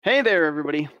Hey there,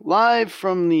 everybody. Live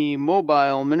from the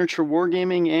mobile miniature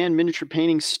wargaming and miniature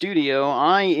painting studio,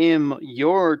 I am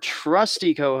your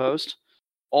trusty co-host,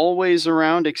 always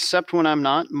around except when I'm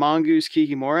not, Mongoose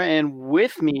Kikimura, and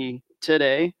with me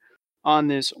today on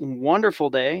this wonderful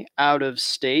day out of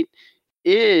state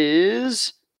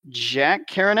is Jack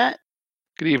Caranet.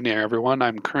 Good evening, everyone.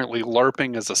 I'm currently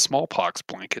LARPing as a smallpox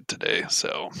blanket today,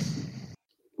 so.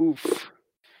 Oof.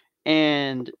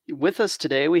 And with us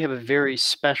today, we have a very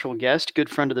special guest,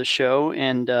 good friend of the show,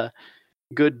 and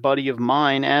good buddy of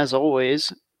mine, as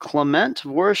always, Clement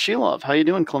Voroshilov. How you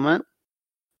doing, Clement?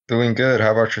 Doing good.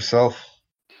 How about yourself?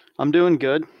 I'm doing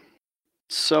good.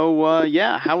 So,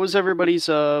 yeah, how was everybody's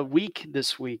week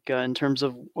this week in terms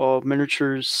of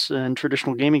miniatures and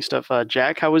traditional gaming stuff?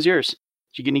 Jack, how was yours? Did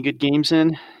you get any good games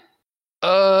in?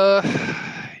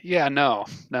 Yeah, no,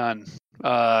 none.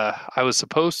 I was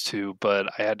supposed to, but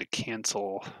I had to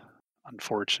cancel,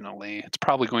 unfortunately. It's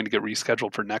probably going to get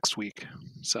rescheduled for next week,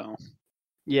 so.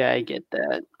 Yeah, I get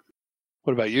that.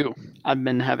 What about you? I've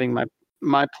been having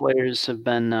my players have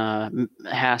been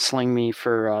hassling me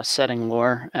for setting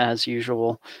lore as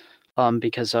usual,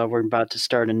 because we're about to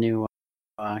start a new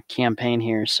campaign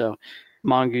here. So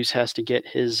Mongoose has to get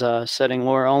his setting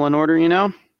lore all in order, you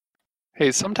know?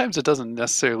 Hey, sometimes it doesn't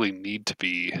necessarily need to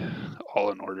be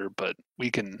all in order, but we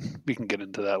can get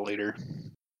into that later.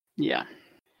 Yeah.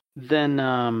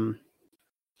 Then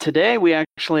today we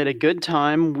actually had a good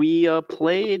time. We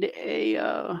played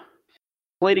a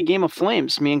game of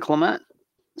Flames, me and Clement.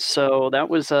 So that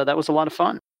was a lot of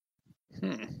fun.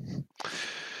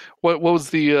 What was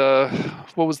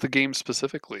the game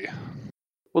specifically?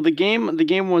 Well, the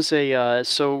game was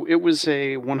so it was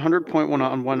a 100-point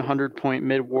 100-point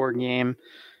mid-war game,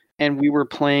 and we were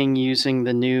playing using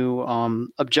the new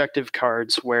objective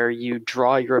cards where you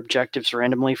draw your objectives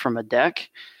randomly from a deck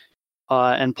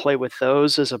and play with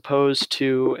those as opposed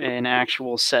to an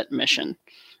actual set mission.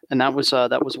 And that was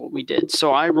what we did.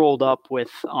 So I rolled up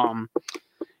with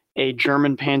a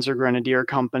German Panzer Grenadier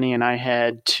company, and I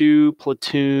had 2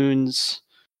 platoons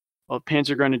of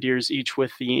Panzer Grenadiers, each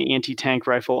with the anti-tank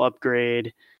rifle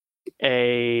upgrade,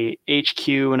 a HQ,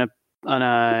 and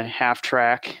a half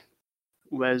track.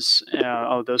 Those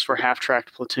were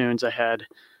half-tracked platoons. I had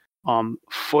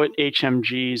foot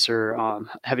HMGs, or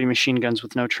heavy machine guns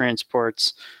with no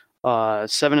transports,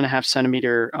 7.5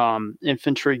 centimeter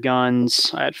infantry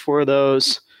guns. I had 4 of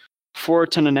those, 4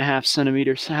 10.5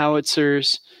 centimeter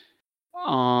howitzers.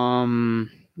 Let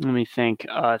me think.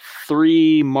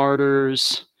 3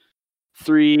 martyrs,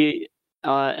 3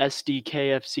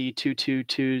 SDKFC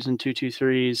 222s and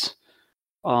 223s,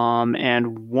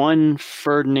 and 1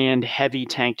 Ferdinand heavy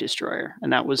tank destroyer,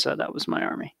 and that was my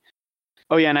army.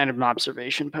 Oh yeah, and I had an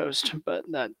observation post, but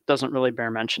that doesn't really bear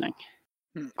mentioning.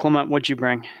 Clement, what'd you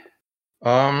bring?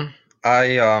 I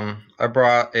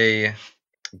brought a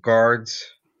Guards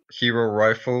Hero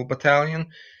Rifle Battalion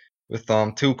with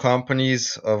 2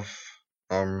 companies of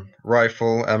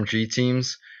rifle MG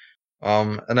teams,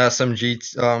 an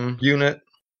SMG unit,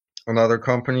 another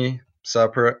company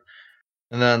separate,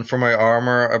 and then for my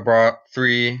armor I brought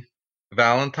 3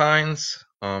 Valentines,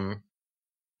 and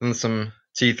some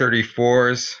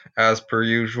T-34s as per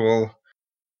usual,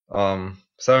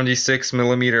 76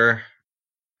 millimeter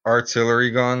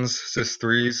artillery guns,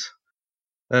 SIS-3s,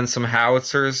 then some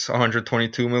howitzers,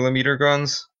 122 millimeter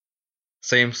guns,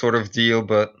 same sort of deal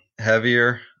but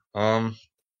heavier.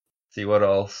 See what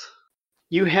else.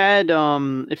 You had,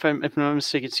 if I'm not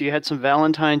mistaken, so you had some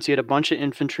Valentines, you had a bunch of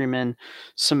infantrymen,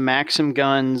 some Maxim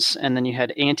guns, and then you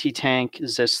had anti-tank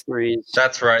ZIS-3s.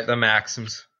 That's right, the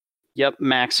Maxims. Yep,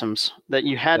 Maxims that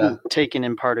you hadn't taken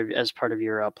as part of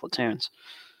your platoons.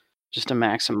 Just a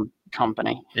Maxim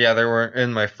company. Yeah, they were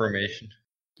in my formation.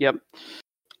 Yep.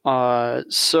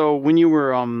 So when you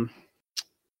were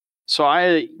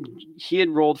he had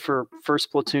rolled for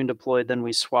first platoon deployed, then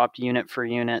we swapped unit for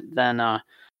unit, then I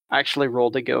actually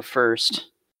rolled to go first,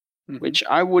 which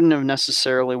I wouldn't have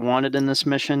necessarily wanted in this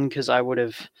mission because I would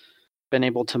have been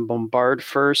able to bombard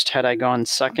first had I gone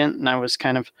second, and I was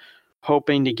kind of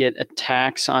hoping to get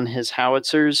attacks on his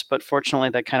howitzers, but fortunately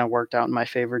that kind of worked out in my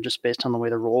favor just based on the way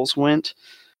the rolls went.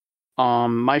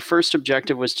 My first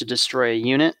objective was to destroy a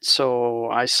unit, so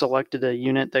I selected a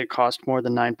unit that cost more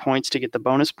than 9 points to get the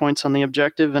bonus points on the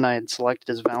objective, and I had selected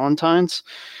his Valentines.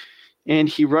 And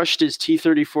he rushed his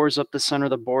T-34s up the center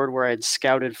of the board where I had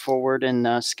scouted forward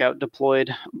and scout deployed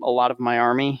a lot of my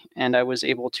army, and I was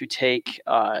able to pick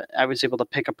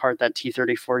apart that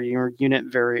T-34 unit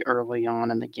very early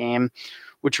on in the game,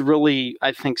 which really,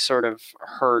 I think, sort of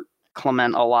hurt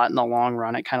Clement a lot in the long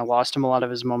run. It kind of lost him a lot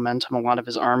of his momentum, a lot of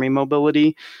his army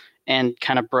mobility, and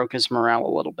kind of broke his morale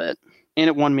a little bit. And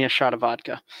it won me a shot of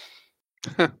vodka.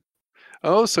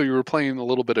 Oh, so you were playing a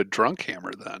little bit of Drunk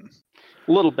Hammer then?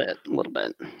 A little bit.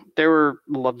 They were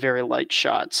very light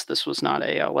shots. This was not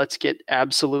a let's get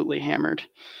absolutely hammered.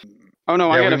 Oh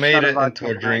no, I got we a made shot of it vodka.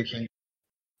 into a drinking.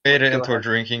 Made it Go into a ahead.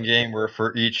 drinking game where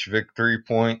for each victory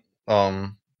point,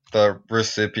 the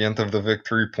recipient of the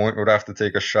victory point would have to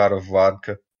take a shot of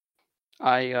vodka.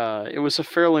 It was a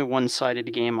fairly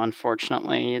one-sided game,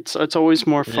 unfortunately. It's always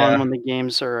more fun when the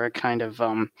games are a kind of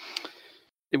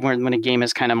when a game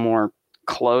is kind of more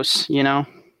close, you know?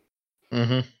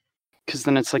 Mm-hmm. Because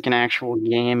then it's like an actual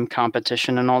game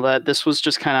competition and all that. This was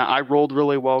just kind of, I rolled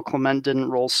really well. Clement didn't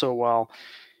roll so well.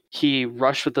 He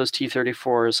rushed with those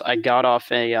T-34s. I got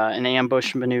off an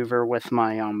ambush maneuver with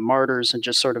my martyrs and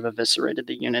just sort of eviscerated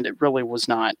the unit. It really was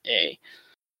not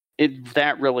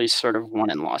that really sort of won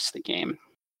and lost the game.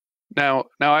 Now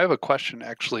I have a question.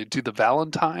 Actually, do the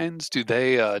Valentines do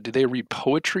they read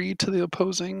poetry to the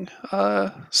opposing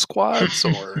squads,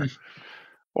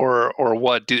 or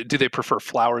what? Do they prefer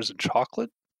flowers and chocolate,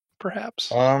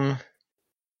 perhaps?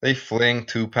 They fling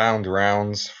 2-pound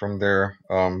rounds from their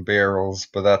barrels,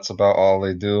 but that's about all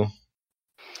they do.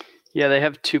 Yeah, they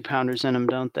have 2-pounders in them,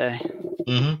 don't they?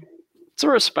 Mm-hmm. It's a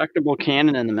respectable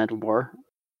cannon in the mid-war.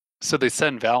 So they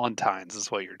send Valentines, is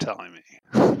what you're telling me.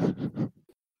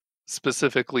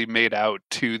 Specifically made out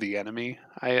to the enemy,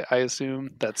 I assume.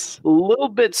 That's a little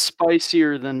bit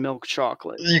spicier than milk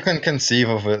chocolate. You can conceive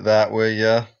of it that way,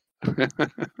 yeah.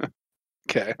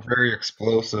 Okay. Very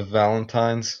explosive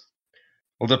Valentines.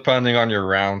 Well, depending on your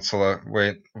round. So,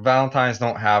 wait, Valentines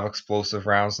don't have explosive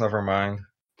rounds. Never mind.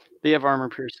 They have armor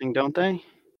piercing, don't they?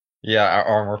 Yeah,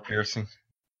 armor piercing.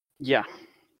 Yeah.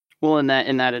 Well, in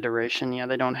that iteration, yeah,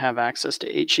 they don't have access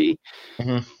to HE.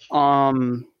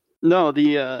 Mm-hmm. No,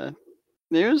 it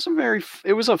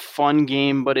was a fun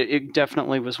game, but it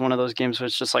definitely was one of those games where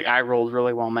it's just like I rolled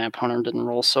really well, my opponent didn't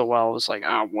roll so well. It was like,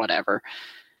 whatever.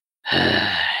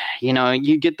 You know,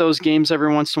 you get those games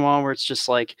every once in a while where it's just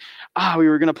like, we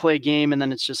were gonna play a game, and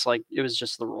then it's just like it was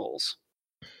just the rolls.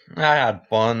 I had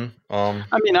fun. I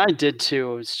mean, I did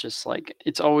too. It's just like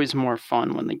it's always more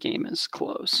fun when the game is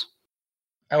close.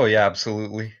 Oh yeah,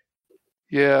 absolutely.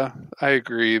 Yeah, I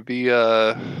agree.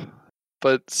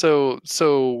 But so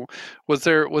was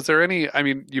there any? I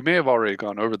mean, you may have already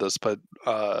gone over this, but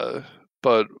I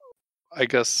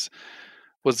guess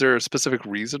was there a specific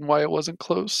reason why it wasn't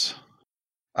close?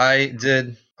 I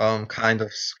did kind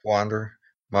of squander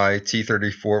my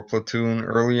T-34 platoon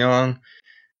early on,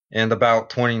 and about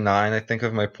 29, I think,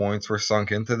 of my points were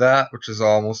sunk into that, which is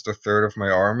almost a third of my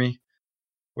army,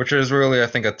 which is really, I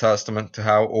think, a testament to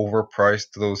how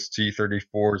overpriced those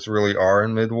T-34s really are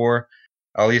in mid-war.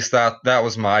 At least that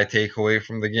was my takeaway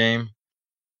from the game.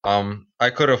 I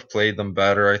could have played them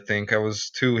better. I think I was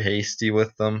too hasty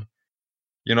with them.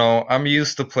 You know, I'm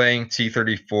used to playing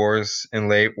T-34s in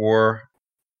late war,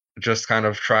 just kind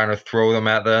of trying to throw them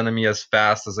at the enemy as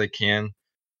fast as I can,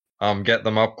 get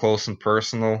them up close and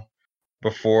personal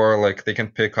before like they can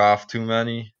pick off too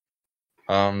many.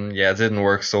 Yeah, it didn't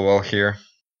work so well here.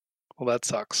 Well, that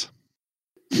sucks.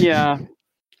 Yeah.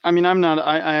 I mean,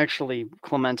 I actually,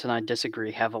 Clement and I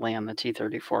disagree heavily on the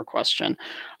T-34 question.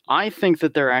 I think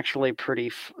that they're actually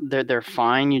they're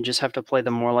fine. You just have to play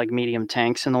them more like medium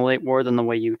tanks in the late war than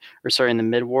in the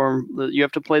mid war. You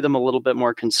have to play them a little bit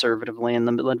more conservatively in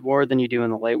the mid war than you do in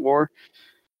the late war,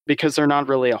 because they're not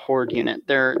really a horde unit.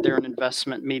 They're an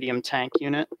investment medium tank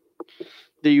unit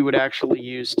that you would actually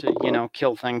use to,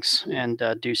 kill things and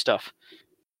do stuff.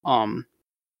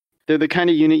 They're the kind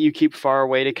of unit you keep far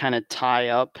away to kind of tie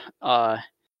up a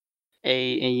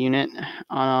unit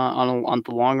on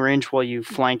the long range while you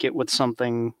flank it with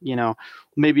something,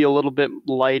 maybe a little bit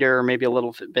lighter, maybe a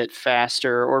little bit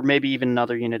faster, or maybe even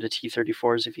another unit of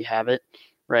T-34s if you have it,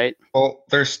 right? Well,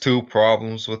 there's two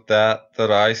problems with that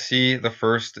I see. The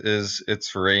first is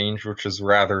its range, which is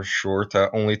rather short at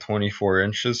only 24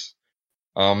 inches.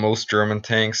 Most German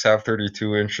tanks have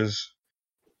 32 inches.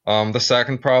 The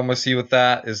second problem I see with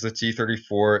that is the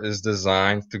T-34 is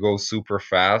designed to go super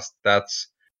fast. That's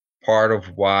part of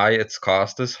why its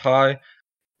cost is high.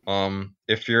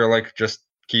 If you're like just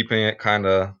keeping it kind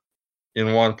of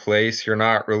in one place, you're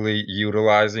not really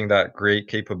utilizing that great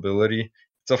capability.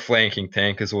 It's a flanking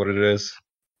tank, is what it is.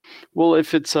 Well,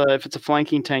 if it's a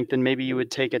flanking tank, then maybe you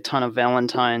would take a ton of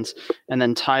Valentines and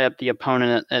then tie up the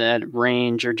opponent at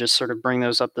range, or just sort of bring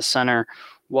those up the center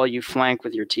while you flank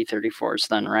with your T-34s.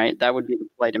 Then, right? That would be the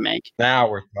play to make. Now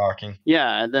we're talking.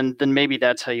 Yeah, then maybe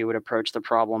that's how you would approach the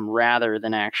problem, rather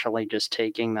than actually just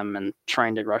taking them and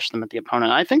trying to rush them at the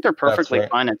opponent. I think they're perfectly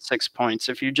fine at 6 points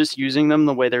if you're just using them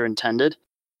the way they're intended.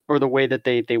 or the way that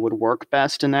they would work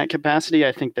best in that capacity,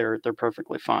 I think they're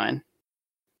perfectly fine.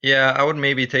 Yeah, I would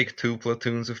maybe take 2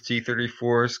 platoons of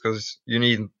T-34s because you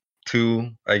need 2,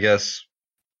 I guess,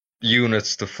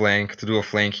 units to flank, to do a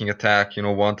flanking attack.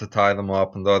 One to tie them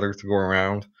up and the other to go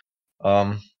around.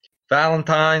 Um,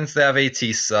 Valentines, they have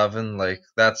AT-7. Like,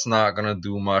 that's not gonna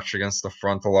do much against the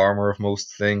frontal armor of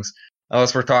most things.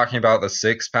 Unless we're talking about the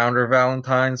 6-pounder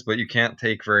Valentines, but you can't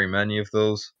take very many of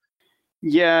those.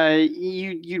 Yeah,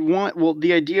 you'd want, well,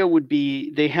 the idea would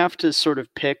be they have to sort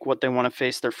of pick what they want to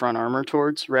face their front armor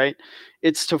towards, right?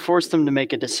 It's to force them to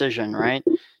make a decision, right?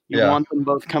 You Yeah. want them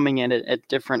both coming in at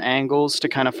different angles to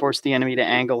kind of force the enemy to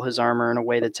angle his armor in a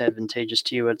way that's advantageous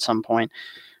to you at some point.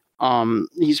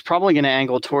 He's probably going to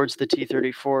angle towards the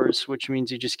T-34s, which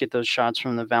means you just get those shots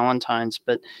from the Valentines.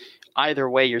 But either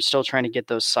way, you're still trying to get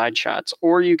those side shots.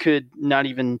 Or you could not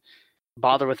even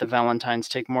bother with the Valentines,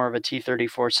 take more of a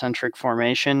T-34 centric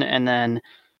formation, and then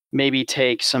maybe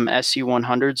take some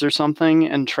SU-100s or something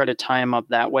and try to tie them up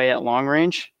that way at long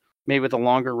range, maybe with a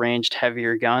longer ranged,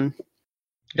 heavier gun.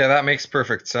 Yeah, that makes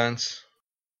perfect sense.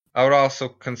 I would also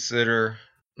consider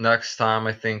next time,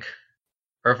 I think,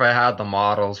 or if I had the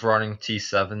models running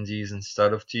T-70s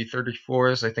instead of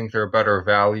T-34s, I think they're a better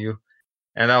value.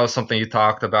 And that was something you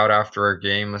talked about after our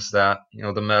game, is that,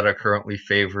 the meta currently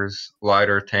favors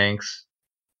lighter tanks,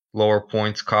 lower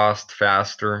points cost,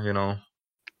 faster.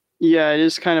 Yeah, it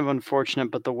is kind of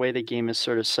unfortunate, but the way the game is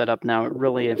sort of set up now,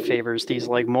 it favors these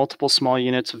like multiple small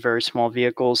units of very small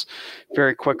vehicles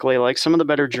very quickly. Like some of the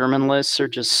better German lists are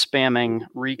just spamming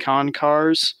recon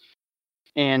cars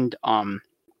and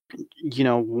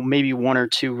maybe one or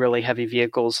two really heavy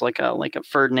vehicles like a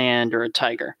Ferdinand or a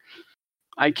Tiger.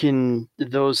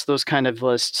 Those kind of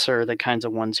lists are the kinds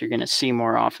of ones you're going to see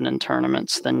more often in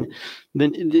tournaments than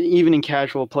even in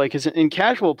casual play, because in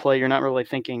casual play you're not really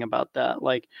thinking about that,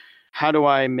 like how do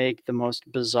I make the most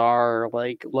bizarre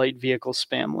like light vehicle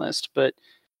spam list, but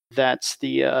that's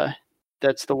the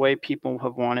way people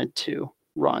have wanted to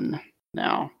run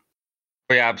now.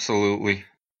 Yeah, absolutely.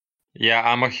 Yeah,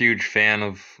 I'm a huge fan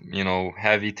of,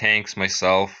 heavy tanks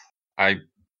myself. I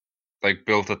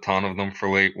built a ton of them for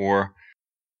late war.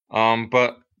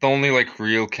 But the only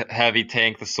real heavy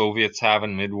tank the Soviets have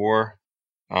in mid-war,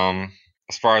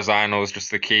 as far as I know, is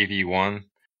just the KV-1.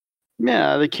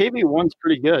 Yeah, the KV-1's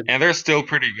pretty good. And they're still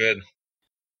pretty good. I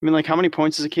mean, like, how many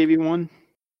points is a KV-1?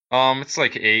 It's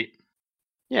like 8.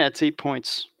 Yeah, it's 8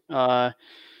 points.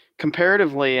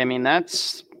 Comparatively, I mean,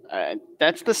 that's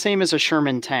the same as a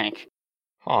Sherman tank.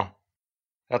 Huh.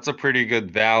 That's a pretty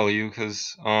good value,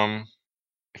 because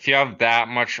if you have that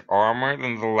much armor,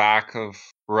 then the lack of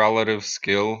relative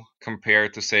skill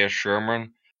compared to, say, a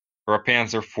Sherman or a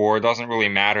Panzer IV doesn't really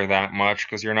matter that much,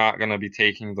 because you're not going to be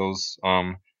taking those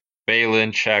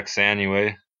bail-in checks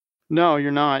anyway. No,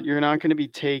 you're not. You're not going to be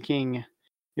taking.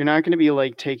 You're not going to be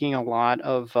like taking a lot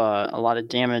of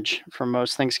damage from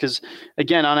most things, because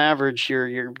again, on average,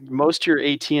 your most of your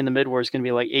AT in the mid war is going to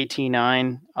be like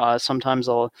AT9. Sometimes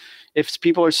if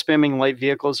people are spamming light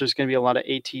vehicles, there's going to be a lot of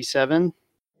AT7.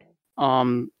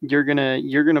 You're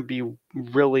gonna be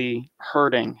really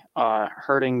hurting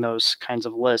those kinds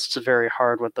of lists very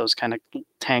hard with those kind of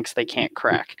tanks they can't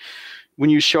crack. When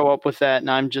you show up with that,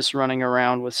 and I'm just running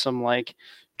around with some like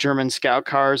German scout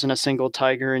cars and a single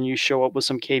Tiger, and you show up with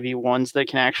some KV-1s that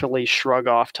can actually shrug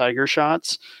off Tiger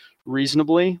shots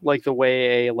reasonably, like the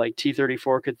way a like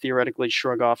T-34 could theoretically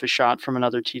shrug off a shot from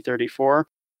another T-34.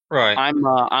 Right.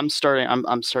 I'm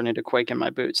starting to quake in my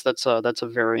boots. That's a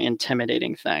very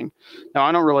intimidating thing. Now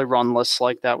I don't really run lists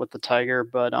like that with the Tiger,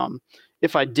 but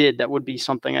if I did, that would be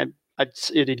something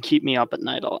it'd keep me up at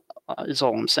night. Is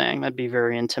all I'm saying. That'd be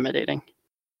very intimidating.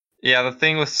 Yeah, the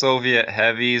thing with Soviet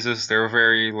heavies is they're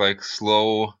very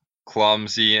slow,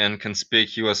 clumsy, and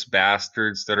conspicuous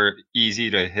bastards that are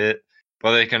easy to hit,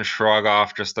 but they can shrug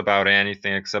off just about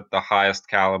anything except the highest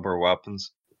caliber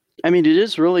weapons. I mean, it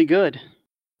is really good,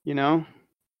 you know.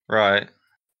 Right.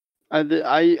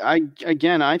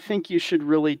 I think you should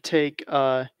really take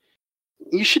more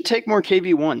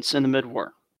KV-1s in the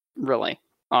mid-war. Really,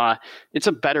 it's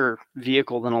a better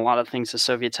vehicle than a lot of things the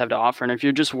Soviets have to offer. And if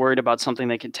you're just worried about something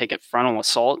that can take a frontal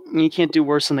assault, you can't do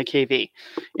worse than the KV,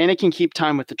 and it can keep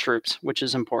time with the troops, which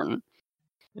is important.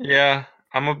 Yeah,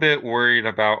 I'm a bit worried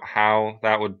about how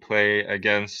that would play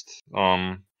against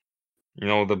the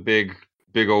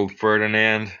big old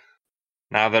Ferdinand,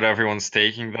 now that everyone's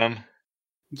taking them.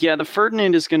 Yeah, the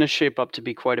Ferdinand is going to shape up to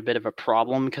be quite a bit of a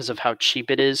problem because of how cheap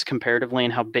it is comparatively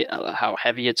and how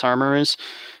heavy its armor is.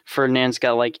 Ferdinand's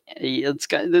got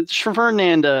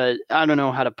Ferdinand. I don't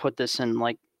know how to put this in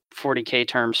like 40K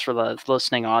terms for the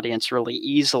listening audience really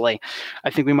easily. I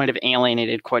think we might have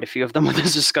alienated quite a few of them with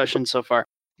this discussion so far.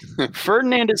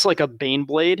 Ferdinand is like a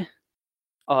Baneblade,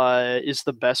 is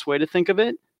the best way to think of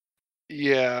it.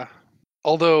 Yeah.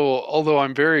 Although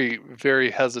I'm very,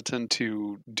 very hesitant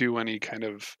to do any kind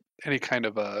of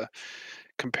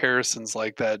comparisons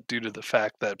like that due to the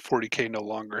fact that 40K no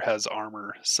longer has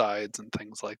armor sides and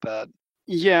things like that.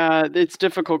 Yeah, it's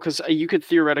difficult because you could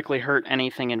theoretically hurt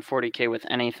anything in 40K with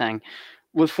anything.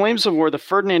 With Flames of War, the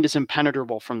Ferdinand is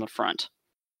impenetrable from the front.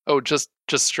 Oh, just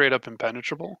straight up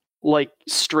impenetrable? Like,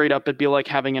 straight up, it'd be like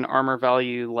having an armor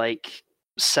value like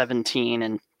 17,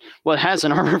 and well, it has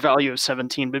an armor value of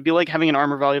 17, but it'd be like having an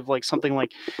armor value of like something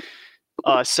like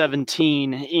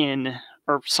 17 in,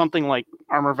 or something like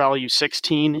armor value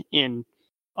 16 in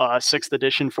 6th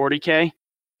edition 40K.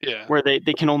 Yeah. Where they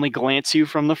can only glance you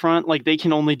from the front. Like, they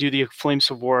can only do the Flames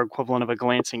of War equivalent of a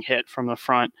glancing hit from the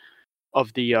front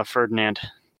of the Ferdinand.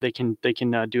 They can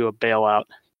do a bailout.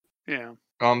 Yeah.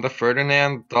 The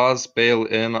Ferdinand does bail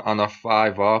in on a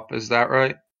 5-up, is that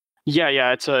right?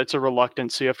 Yeah, it's a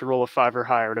reluctance, so you have to roll a 5 or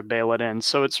higher to bail it in.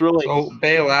 So it's really... So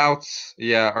bailouts,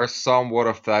 yeah, are somewhat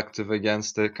effective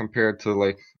against it compared to,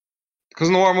 like...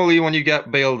 Because normally when you get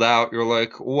bailed out, you're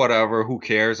like, whatever, who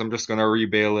cares, I'm just gonna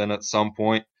rebail in at some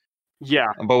point. Yeah.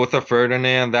 But with a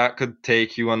Ferdinand, that could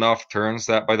take you enough turns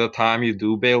that by the time you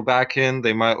do bail back in,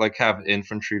 they might like have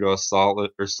infantry to assault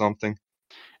it or something.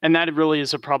 And that really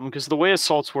is a problem, because the way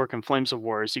assaults work in Flames of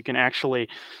War is you can actually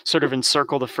sort of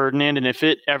encircle the Ferdinand, and if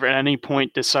it ever at any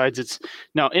point decides it's...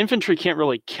 Now, infantry can't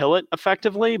really kill it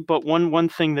effectively, but one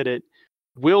thing that it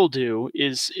will do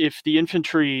is if the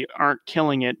infantry aren't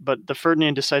killing it, but the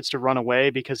Ferdinand decides to run away,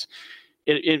 because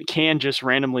it can just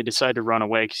randomly decide to run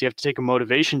away, because you have to take a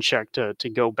motivation check to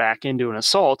go back into an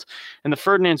assault, and the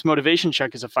Ferdinand's motivation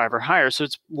check is a 5 or higher, so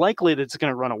it's likely that it's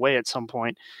going to run away at some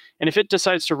point. And if it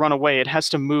decides to run away, it has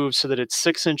to move so that it's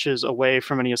 6 inches away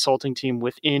from any assaulting team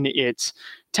within its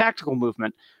tactical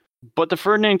movement. But the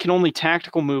Ferdinand can only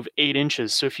tactical move 8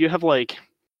 inches, so if you have, like,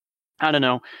 I don't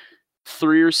know,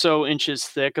 3 or so inches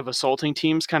thick of assaulting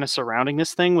teams kind of surrounding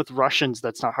this thing, with Russians,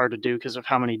 that's not hard to do because of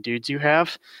how many dudes you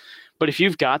have. But if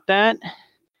you've got that,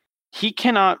 he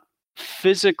cannot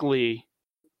physically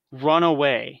run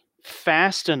away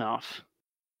fast enough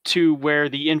to where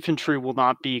the infantry will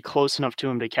not be close enough to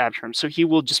him to capture him. So he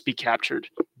will just be captured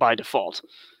by default.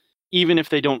 Even if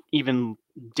they don't even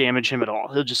damage him at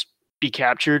all, he'll just be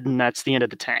captured, and that's the end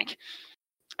of the tank.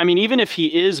 I mean, even if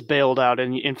he is bailed out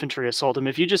and the infantry assault him,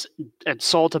 if you just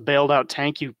assault a bailed out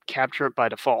tank, you capture it by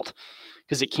default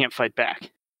because it can't fight back.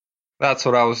 That's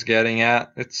what I was getting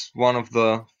at. It's one of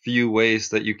the few ways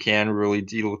that you can really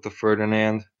deal with the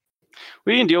Ferdinand.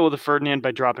 We can deal with the Ferdinand by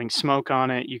dropping smoke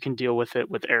on it. You can deal with it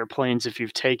with airplanes if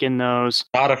you've taken those.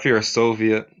 Not if you're a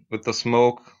Soviet with the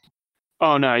smoke.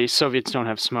 Oh no, you Soviets don't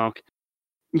have smoke.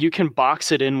 You can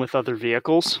box it in with other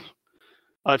vehicles.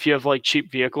 If you have like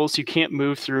cheap vehicles, you can't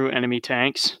move through enemy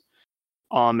tanks.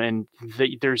 And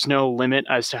there's no limit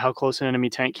as to how close an enemy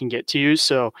tank can get to you.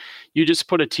 So you just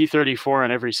put a T-34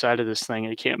 on every side of this thing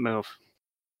and it can't move.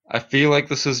 I feel like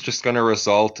this is just going to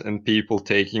result in people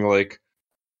taking, like,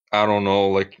 I don't know,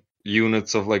 like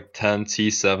units of like 10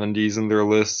 T-70s in their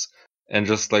lists and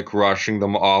just like rushing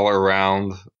them all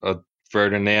around a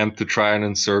Ferdinand to try and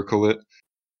encircle it.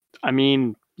 I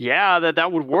mean, yeah,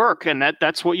 that would work, and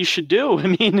that's what you should do. I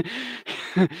mean,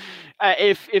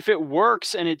 if it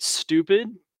works and it's stupid,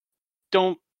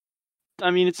 don't...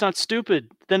 I mean, it's not stupid.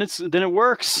 Then it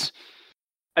works.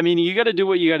 I mean, you got to do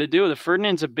what you got to do. The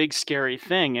Ferdinand's a big, scary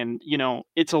thing, and you know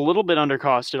it's a little bit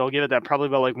undercosted. I'll give it that, probably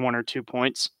about like 1 or 2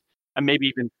 points, and maybe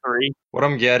even 3. What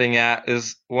I'm getting at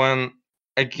is when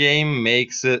a game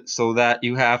makes it so that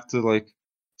you have to like,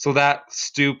 so that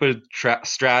stupid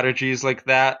strategies like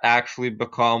that actually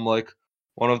become like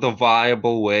one of the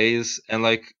viable ways and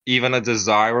like even a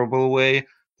desirable way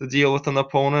to deal with an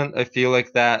opponent. I feel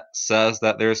like that says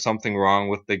that there's something wrong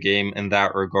with the game in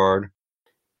that regard.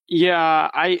 Yeah,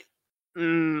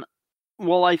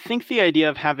 well, I think the idea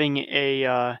of having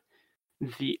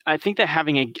I think that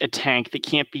having a tank that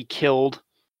can't be killed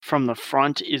from the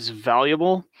front is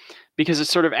valuable, because it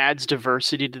sort of adds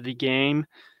diversity to the game.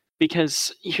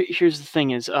 Because here's the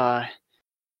thing: is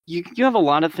you have a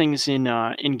lot of things in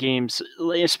games,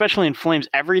 especially in Flames.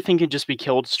 Everything can just be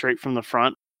killed straight from the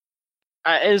front.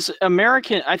 As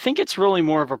American, I think it's really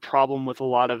more of a problem with a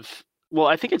lot of... Well,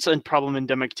 I think it's a problem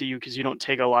endemic to you because you don't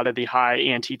take a lot of the high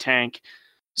anti-tank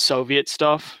Soviet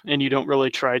stuff, and you don't really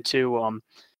try to...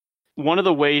 one of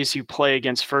the ways you play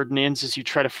against Ferdinands is you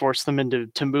try to force them into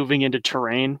moving into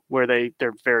terrain where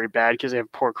they're very bad because they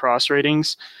have poor cross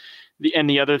ratings.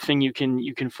 the other thing you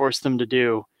can force them to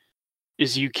do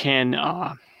is you can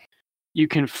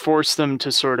force them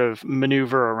to sort of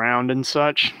maneuver around and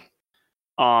such.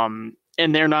 And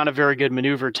they're not a very good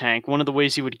maneuver tank. One of the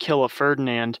ways you would kill a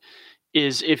Ferdinand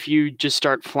is if you just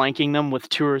start flanking them with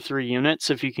 2 or 3 units.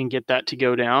 If you can get that to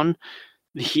go down,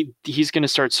 he's going to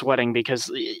start sweating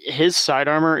because his side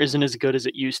armor isn't as good as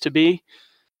it used to be.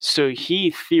 So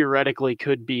he theoretically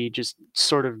could be just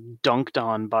sort of dunked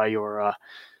on by your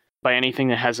by anything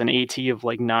that has an AT of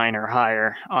like 9 or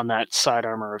higher on that side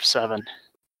armor of 7.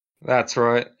 That's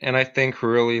right. And I think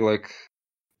really like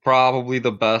probably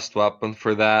the best weapon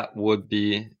for that would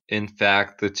be in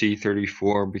fact the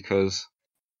T-34 because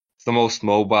it's the most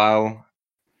mobile,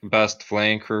 best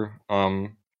flanker.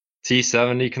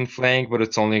 T-70 can flank, but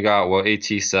it's only got what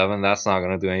AT-7. That's not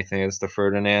gonna do anything against the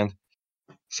Ferdinand.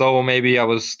 So maybe I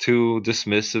was too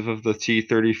dismissive of the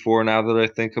T-34 now that I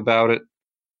think about it.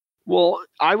 Well,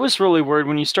 I was really worried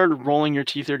when you started rolling your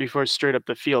T-34 straight up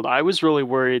the field. I was really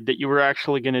worried that you were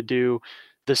actually going to do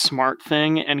the smart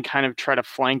thing and kind of try to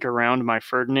flank around my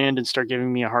Ferdinand and start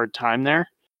giving me a hard time there.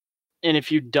 And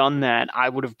if you'd done that, I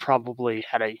would have probably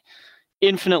had a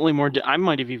infinitely more. I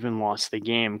might have even lost the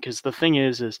game because the thing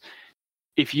is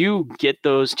if you get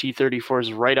those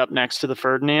T-34s right up next to the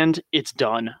Ferdinand, it's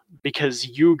done because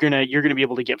you're gonna be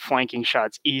able to get flanking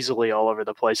shots easily all over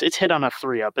the place. It's hit on a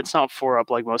 3-up. It's not 4-up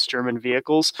like most German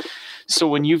vehicles. So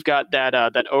when you've got that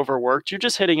overworked, you're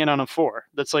just hitting it on a 4.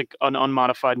 That's like an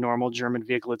unmodified normal German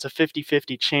vehicle. It's a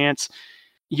 50-50 chance.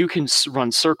 You can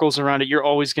run circles around it. You're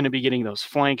always going to be getting those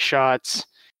flank shots.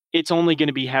 It's only going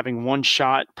to be having 1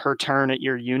 shot per turn at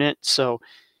your unit. So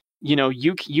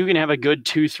you can have a good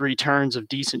 2-3 turns of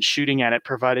decent shooting at it,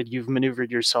 provided you've maneuvered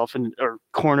yourself or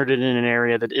cornered it in an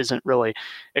area that isn't really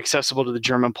accessible to the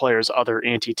German player's other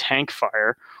anti-tank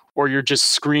fire, or you're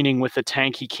just screening with a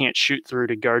tank he can't shoot through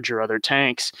to guard your other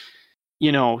tanks.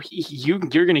 You're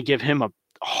going to give him a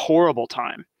horrible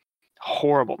time.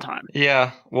 Horrible time.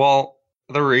 Yeah, well,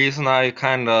 the reason I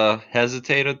kind of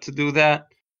hesitated to do that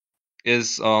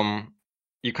is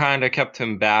you kind of kept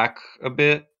him back a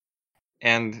bit,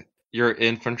 and your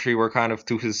infantry were kind of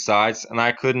to his sides, and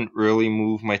I couldn't really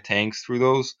move my tanks through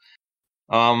those.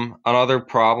 Another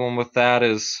problem with that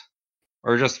is,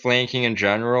 or just flanking in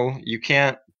general, you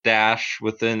can't dash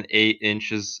within 8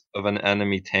 inches of an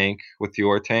enemy tank with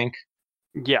your tank.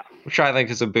 Yeah. Which I think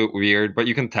is a bit weird, but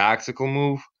you can tactical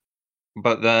move.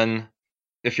 But then,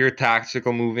 if you're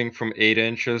tactical moving from 8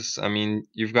 inches, I mean,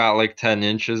 you've got like 10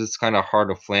 inches, it's kind of hard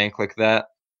to flank like that.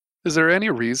 Is there any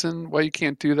reason why you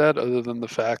can't do that other than the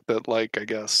fact that, like, I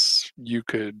guess you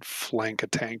could flank a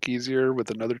tank easier with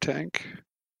another tank?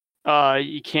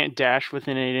 You can't dash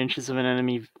within 8 inches of an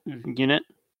enemy unit.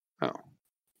 Oh.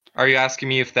 Are you asking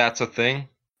me if that's a thing?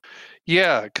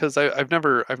 Yeah, because I've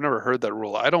never heard that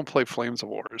rule. I don't play Flames of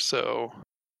War, so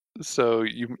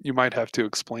you might have to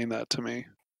explain that to me.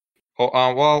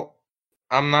 Oh, well,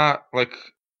 I'm not like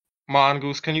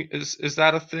Mongoose. Can you is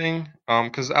that a thing?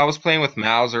 Because I was playing with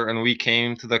Mauser and we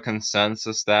came to the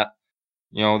consensus that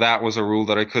that was a rule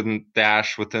that I couldn't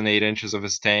dash within 8 inches of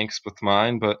his tanks with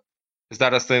mine. But is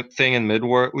that a thing in mid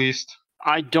war at least?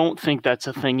 I don't think that's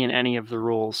a thing in any of the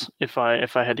rules. If I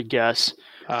had to guess,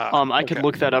 I could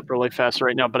look that up really fast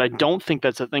right now, but I don't think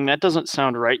that's a thing. That doesn't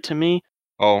sound right to me.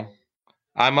 Oh,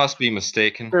 I must be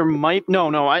mistaken. There might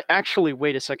no. I actually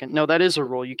wait a second. No, that is a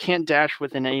rule. You can't dash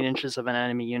within 8 inches of an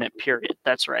enemy unit. Period.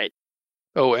 That's right.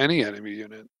 Oh, any enemy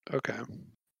unit. Okay.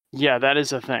 Yeah, that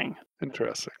is a thing.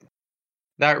 Interesting.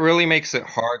 That really makes it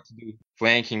hard to do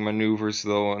flanking maneuvers,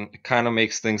 though, and it kind of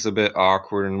makes things a bit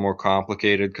awkward and more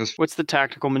complicated. Because what's the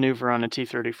tactical maneuver on a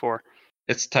T-34?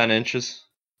 It's 10 inches.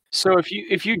 So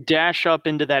if you dash up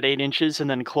into that 8 inches and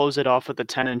then close it off with the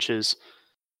 10 inches,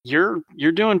 you're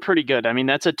doing pretty good. I mean,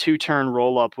 that's a 2-turn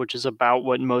roll up, which is about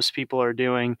what most people are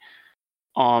doing.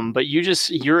 But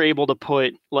you're able to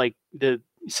put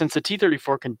since the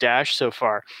T-34 can dash so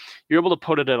far, you're able to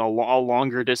put it at a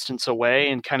longer distance away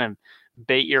and kind of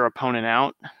bait your opponent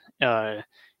out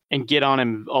and get on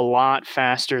him a lot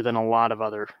faster than a lot of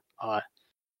other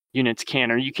units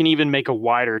can. Or you can even make a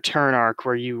wider turn arc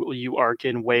where you arc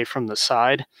in way from the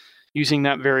side using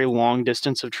that very long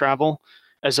distance of travel,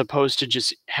 as opposed to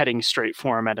just heading straight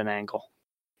for him at an angle.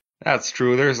 That's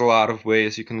true. There's a lot of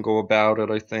ways you can go about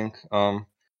it, I think.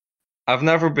 I've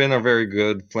never been a very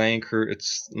good flanker.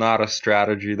 It's not a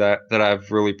strategy that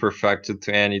I've really perfected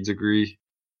to any degree.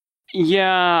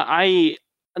 Yeah,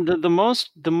 the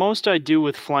most I do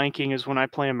with flanking is when I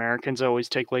play Americans, I always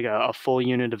take like a full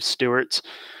unit of Stuarts.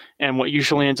 And what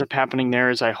usually ends up happening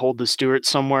there is I hold the Stuarts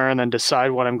somewhere and then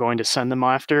decide what I'm going to send them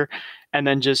after, and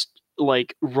then just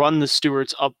like run the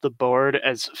Stuarts up the board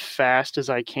as fast as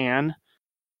I can.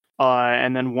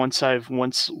 And then once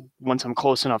I'm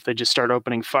close enough, they just start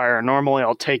opening fire. Normally,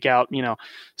 I'll take out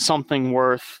something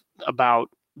worth about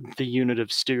the unit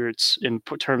of Stuarts in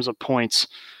terms of points,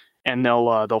 and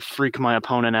they'll freak my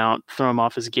opponent out, throw him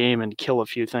off his game, and kill a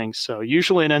few things. So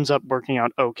usually it ends up working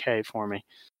out okay for me.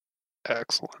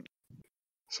 Excellent.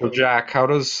 So Jack, how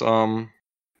does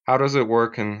it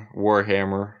work in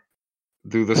Warhammer?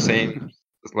 Do the same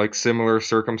like similar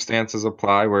circumstances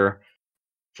apply where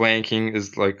flanking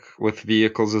is like with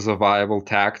vehicles is a viable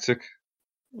tactic?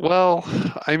 Well,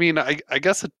 I mean, I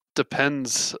guess it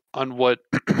depends on what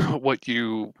what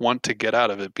you want to get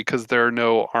out of it, because there are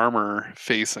no armor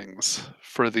facings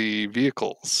for the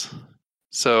vehicles.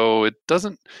 So it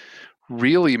doesn't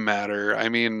really matter. I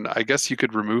mean, I guess you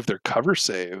could remove their cover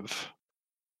save,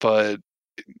 but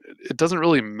it doesn't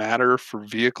really matter for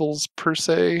vehicles per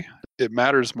se. It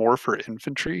matters more for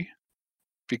infantry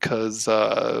because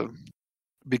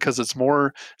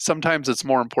sometimes it's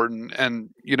more important. And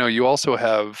you also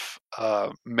have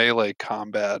melee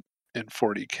combat in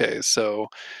 40k, so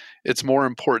it's more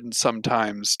important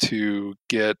sometimes to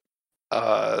get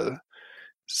if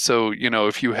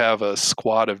you have a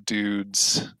squad of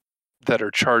dudes that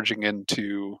are charging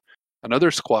into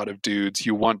another squad of dudes,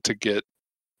 you want to get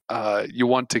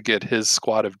his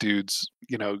squad of dudes,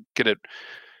 get it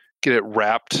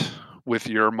wrapped with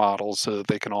your models so that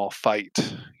they can all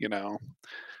fight,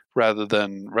 rather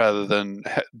than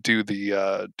do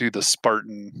the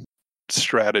Spartan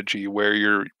strategy where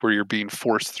you're being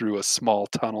forced through a small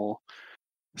tunnel.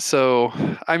 So,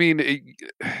 I mean,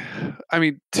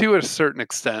 to a certain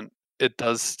extent, it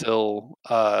is still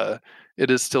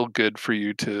good for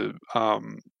you to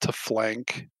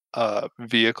flank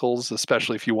vehicles,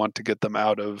 especially if you want to get them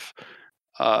out of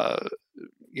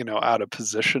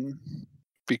position,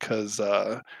 because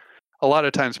a lot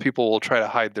of times people will try to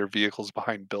hide their vehicles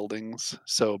behind buildings.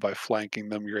 So by flanking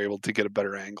them, you're able to get a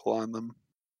better angle on them.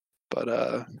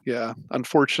 But yeah,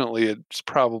 unfortunately, it's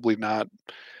probably not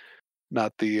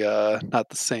the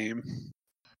same.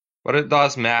 But it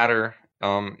does matter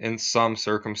in some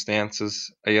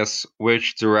circumstances, I guess,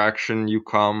 which direction you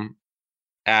come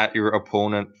at your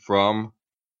opponent from.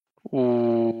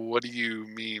 What do you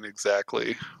mean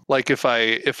exactly? Like if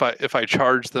I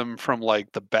charge them from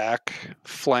like the back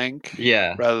flank,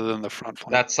 Yeah, rather than the front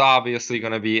flank? that's obviously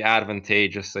going to be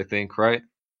advantageous, I think, right?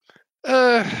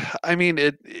 I mean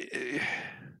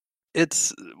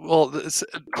it's well,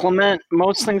 Clement,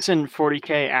 most things in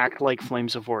 40k act like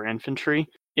Flames of War infantry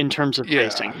in terms of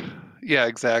facing. Yeah,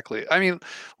 exactly. I mean,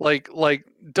 like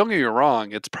don't get me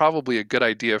wrong, it's probably a good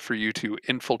idea for you to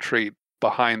infiltrate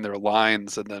behind their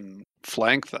lines and then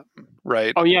flank them,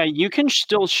 right? Oh yeah, you can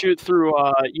still shoot through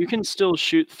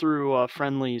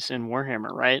friendlies in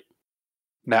Warhammer, right?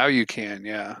 Now you can,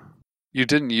 yeah. You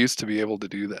didn't used to be able to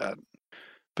do that,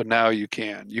 but now you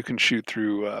can. You can shoot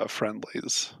through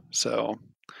friendlies. So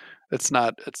it's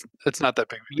not that big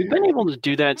of a You've deal. been able to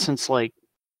do that since like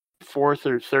 4th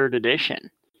or 3rd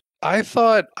edition. I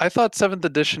thought 7th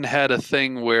edition had a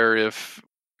thing where if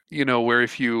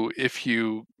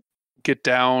you get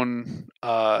down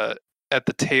at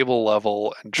the table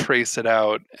level and trace it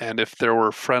out, and if there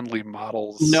were friendly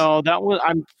models. No,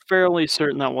 I'm fairly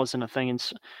certain that wasn't a thing.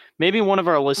 And maybe one of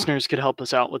our listeners could help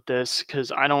us out with this,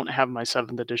 because I don't have my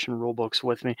 7th edition rulebooks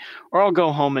with me, or I'll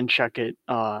go home and check it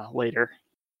later.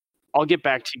 I'll get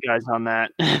back to you guys on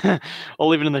that. I'll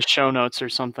leave it in the show notes or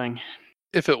something.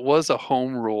 If it was a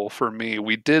home rule for me,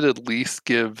 we did at least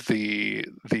give the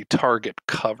target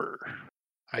cover.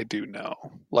 I do know.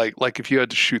 Like if you had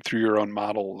to shoot through your own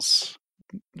models,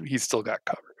 he still got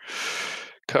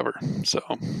cover. So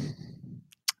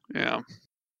yeah.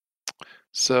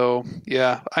 So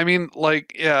yeah, I mean,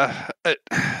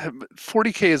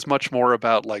 40k is much more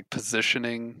about like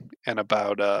positioning and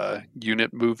about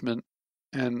unit movement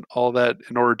and all that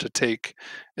in order to take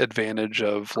advantage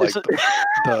of like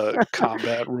the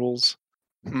combat rules.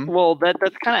 Well, that's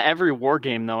kind of every war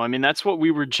game, though. I mean, that's what we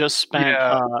were just spent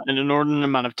an inordinate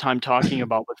amount of time talking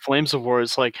about with Flames of War.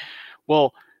 Is like,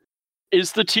 well,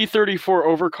 is the T-34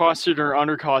 overcosted or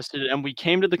undercosted? And we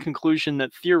came to the conclusion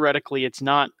that theoretically it's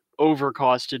not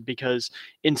overcosted, because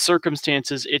in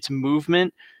circumstances its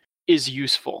movement is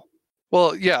useful.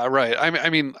 Well, yeah, right. I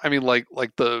mean,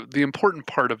 like the important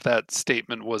part of that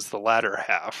statement was the latter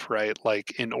half, right?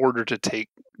 Like in order to take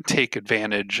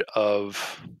advantage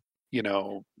of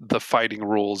the fighting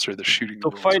rules or the shooting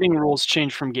rules. The fighting rules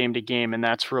change from game to game, and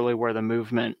that's really where the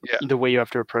movement, the way you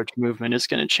have to approach movement, is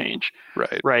going to change.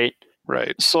 Right. Right.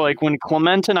 Right. So like when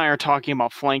Clement and I are talking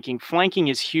about flanking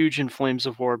is huge in Flames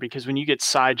of War because when you get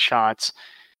side shots,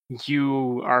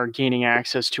 you are gaining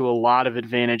access to a lot of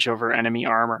advantage over enemy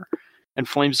armor. And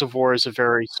Flames of War is a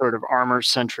very sort of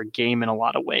armor-centric game in a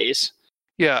lot of ways.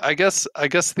 Yeah, I guess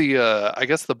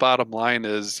the bottom line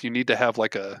is you need to have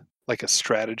like a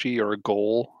strategy or a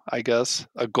goal, I guess.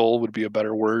 A goal would be a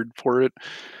better word for it.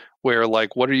 Where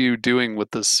like what are you doing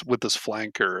with this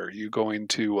flanker?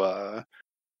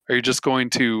 Are you just going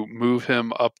to move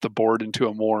him up the board into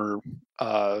a more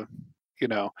are you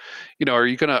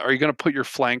gonna put your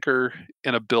flanker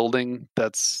in a building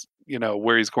that's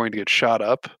where he's going to get shot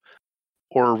up,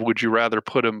 or would you rather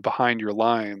put him behind your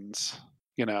lines,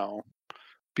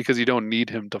 because you don't need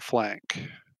him to flank?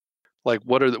 Like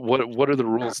what are the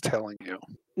rules telling you?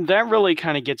 That really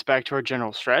kind of gets back to our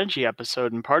general strategy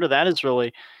episode, and part of that is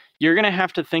really you're gonna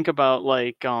have to think about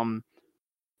like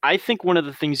I think one of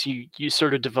the things you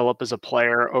sort of develop as a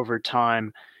player over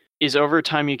time is over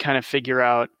time you kind of figure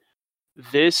out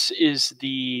this is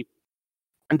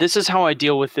how I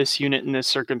deal with this unit in this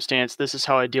circumstance. This is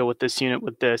how I deal with this unit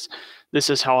with this. This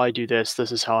is how I do this.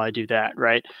 This is how I do that,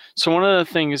 right? So one of the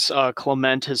things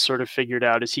Clement has sort of figured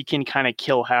out is he can kind of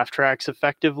kill half tracks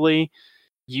effectively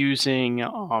using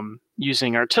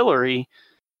artillery,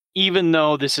 even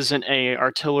though this isn't a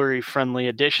artillery friendly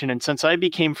edition. And since I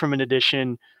became from an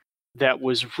edition that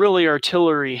was really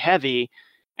artillery heavy,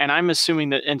 and I'm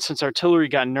assuming that, and since artillery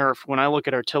got nerfed, when I look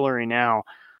at artillery now,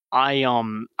 I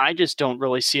just don't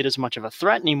really see it as much of a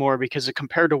threat anymore because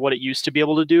compared to what it used to be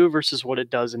able to do versus what it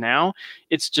does now,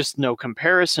 it's just no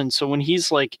comparison. So when he's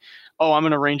like, "Oh, I'm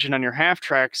going to range in on your half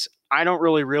tracks," I don't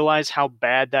really realize how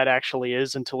bad that actually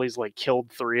is until he's like killed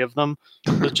 3 of them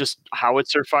with just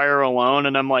howitzer fire alone,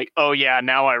 and I'm like, "Oh yeah,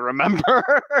 now I remember."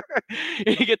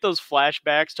 You get those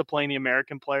flashbacks to playing the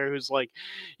American player who's like,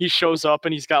 he shows up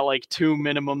and he's got like 2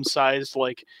 minimum sized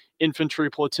like infantry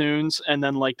platoons, and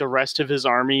then like the rest of his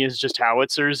army is just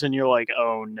howitzers, and you're like,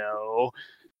 oh no,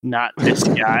 not this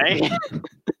guy.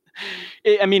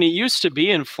 I mean, it used to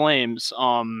be in Flames.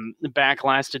 Back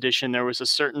last edition, there was a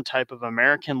certain type of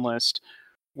American list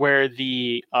where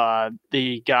the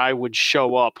guy would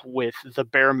show up with the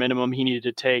bare minimum he needed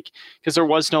to take because there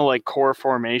was no like core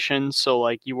formation, so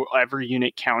like every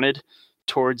unit counted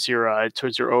towards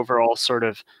your overall sort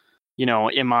of,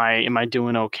 am I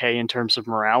doing okay in terms of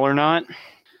morale or not?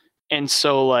 And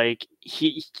so like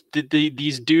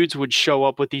these dudes would show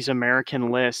up with these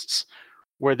American lists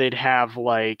where they'd have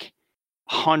like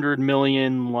 100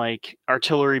 million like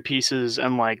artillery pieces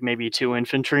and like maybe 2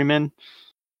 infantrymen,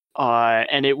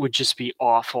 and it would just be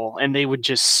awful, and they would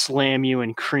just slam you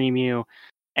and cream you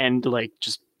and like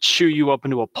just chew you up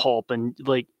into a pulp, and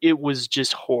like it was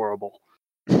just horrible.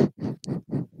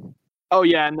 Oh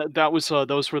yeah, and that was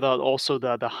those were also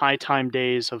the high time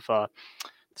days of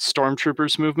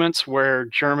stormtroopers movements where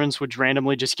Germans would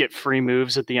randomly just get free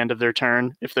moves at the end of their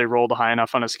turn if they rolled high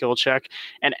enough on a skill check,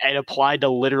 and it applied to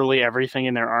literally everything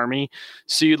in their army.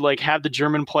 So you'd like have the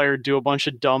German player do a bunch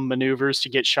of dumb maneuvers to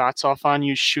get shots off on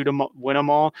you, shoot them, win them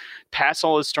all, pass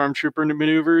all his stormtrooper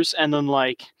maneuvers, and then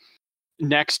like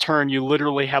next turn you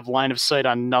literally have line of sight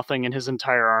on nothing in his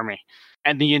entire army.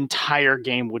 And the entire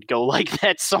game would go like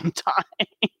that sometimes.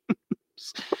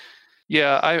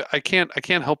 Yeah, I can't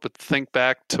help but think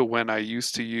back to when I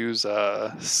used to use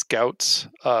scouts,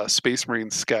 Space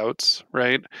Marine scouts,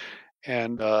 right?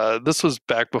 And this was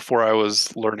back before I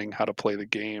was learning how to play the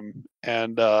game,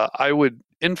 and I would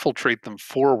infiltrate them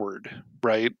forward,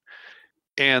 right?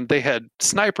 And they had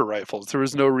sniper rifles. There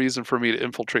was no reason for me to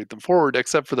infiltrate them forward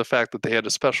except for the fact that they had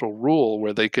a special rule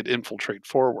where they could infiltrate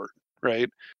forward,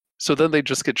 right? So then they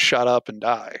just get shot up and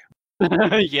die.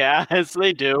 Yeah, as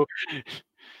they do.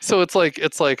 So it's like,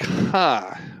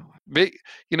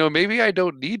 maybe I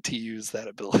don't need to use that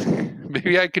ability.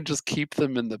 Maybe I could just keep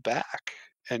them in the back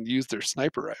and use their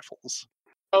sniper rifles.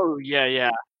 Oh yeah,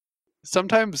 yeah.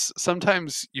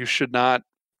 Sometimes you should not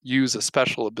use a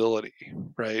special ability,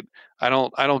 right? I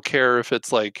don't care if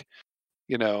it's like,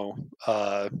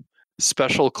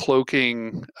 special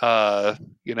cloaking,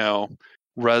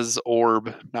 res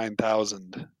orb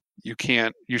 9000. You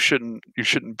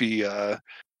shouldn't be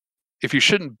if you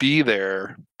shouldn't be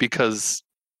there because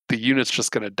the unit's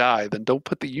just going to die, then don't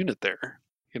put the unit there,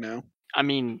 I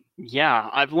mean, yeah,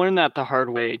 I've learned that the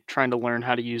hard way trying to learn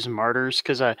how to use martyrs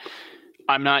because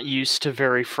I'm not used to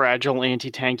very fragile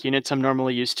anti-tank units. I'm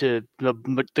normally used to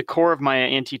the core of my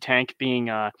anti-tank being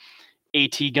AT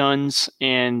guns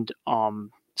and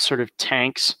sort of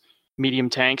tanks, medium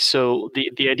tanks. So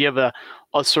the idea of a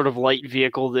sort of light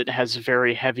vehicle that has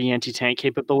very heavy anti-tank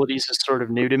capabilities is sort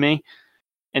of new to me.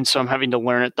 and so I'm having to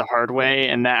learn it the hard way.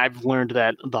 And that I've learned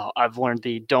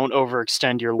the don't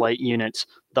overextend your light units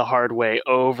the hard way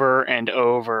over and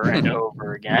over and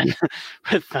over again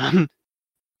with them.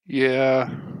 Yeah.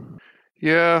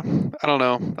 Yeah, I don't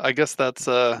know. I guess that's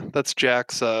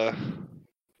Jack's tip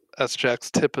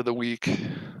of the week.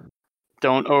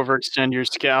 Don't overextend your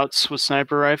scouts with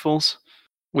sniper rifles.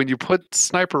 When you put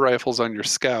sniper rifles on your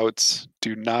scouts,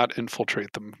 do not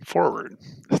infiltrate them forward.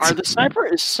 Is sniper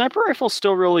rifle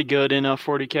still really good in a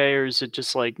 40K, or is it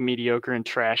just like mediocre and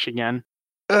trash again?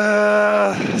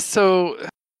 So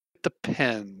it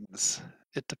depends.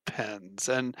 It depends,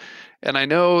 and I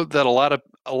know that a lot of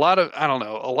I don't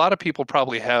know, a lot of people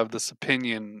probably have this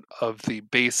opinion of the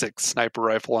basic sniper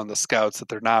rifle on the scouts that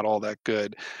they're not all that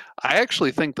good. I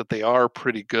actually think that they are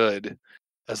pretty good,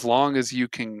 as long as you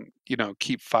can,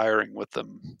 keep firing with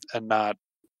them and not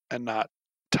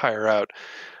tire out.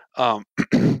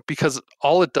 Because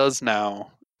all it does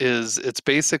now is it's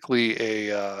basically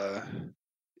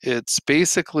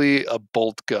a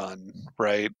bolt gun,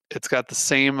 right? It's got the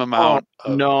same amount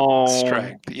of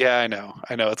strength. Yeah, I know.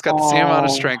 It's got the same amount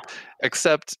of strength,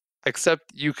 except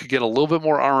you could get a little bit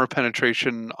more armor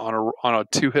penetration on a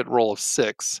 2-hit roll of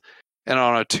 6, and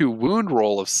on a 2 wound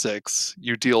roll of 6,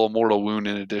 you deal a mortal wound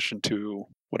in addition to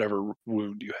whatever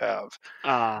wound you have.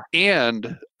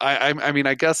 And I mean,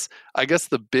 I guess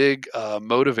the big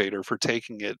motivator for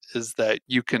taking it is that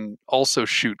you can also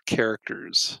shoot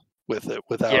characters with it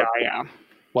without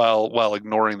while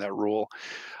ignoring that rule.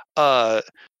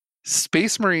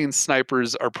 Space Marine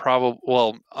snipers are probably,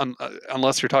 well,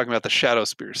 unless you're talking about the Shadow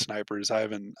Spear snipers, I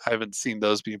haven't seen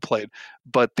those being played.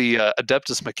 But the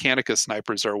Adeptus Mechanica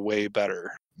snipers are way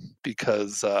better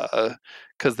because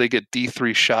they get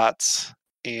D3 shots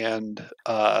and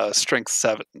strength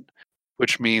 7,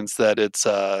 which means that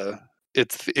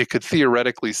it could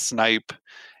theoretically snipe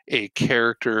a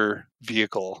character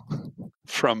vehicle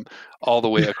from all the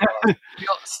way across.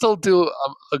 You'll still do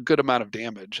a good amount of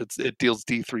damage. It deals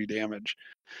D3 damage.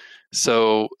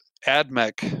 So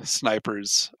AdMech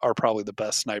snipers are probably the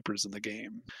best snipers in the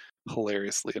game,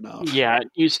 hilariously enough. Yeah, it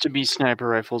used to be sniper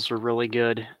rifles were really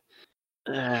good.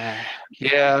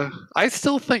 Yeah, I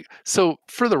still think so.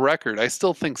 For the record, I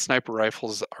still think sniper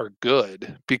rifles are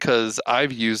good because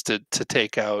I've used it to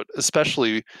take out,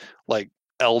 especially like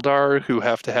Eldar, who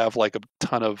have to have like a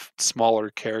ton of smaller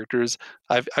characters.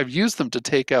 I've used them to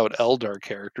take out Eldar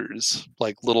characters,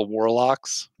 like little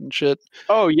warlocks and shit.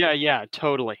 Oh yeah,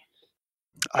 totally.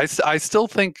 I still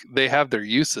think they have their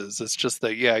uses. It's just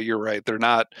that, yeah, you're right. They're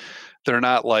not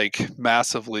like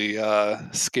massively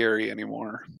scary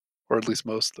anymore, or at least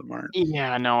most of them aren't.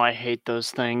 Yeah, no, I hate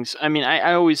those things. I mean,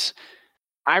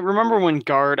 I remember when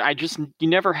Guard, you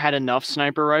never had enough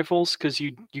sniper rifles because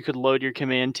you could load your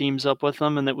command teams up with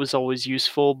them, and that was always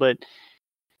useful. But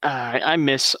I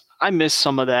miss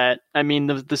some of that. I mean,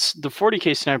 the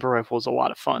 40K sniper rifle is a lot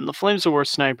of fun. The Flames of War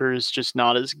sniper is just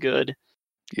not as good.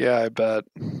 Yeah, I bet.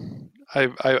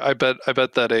 I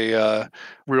bet that a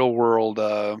real world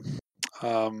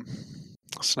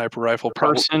sniper rifle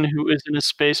person who isn't a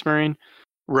Space Marine,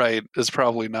 right, is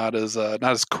probably not as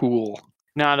cool.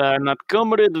 Not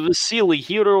Comrade Vasily,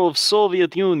 hero of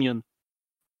Soviet Union.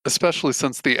 Especially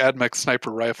since the AdMech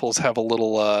sniper rifles have a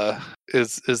little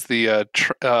is the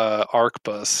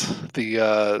arquebus,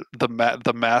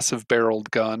 the massive barreled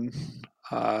gun.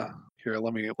 Here,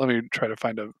 let me try to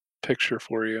find a picture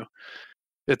for you.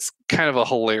 It's kind of a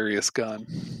hilarious gun.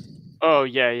 Oh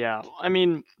yeah. I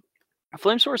mean,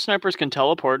 flamethrower snipers can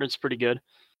teleport. It's pretty good.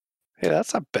 Hey,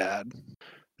 that's not bad.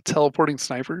 Teleporting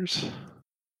snipers?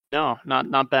 No,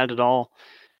 not bad at all.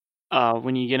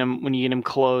 When you get them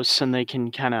close, and they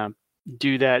can kind of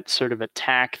do that sort of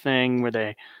attack thing where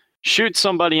they shoot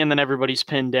somebody and then everybody's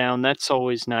pinned down. That's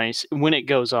always nice when it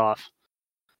goes off.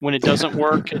 When it doesn't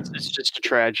work, it's just a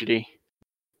tragedy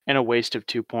and a waste of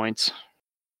 2 points.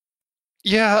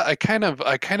 Yeah, I kind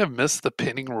of miss the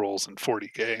pinning rules in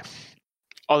 40K.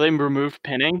 Oh, they removed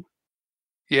pinning?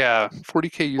 Yeah,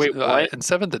 40K used Wait, what? in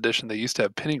 7th edition they used to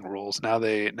have pinning rules. Now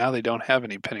they don't have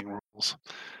any pinning rules.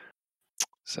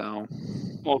 So,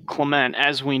 well, Clement,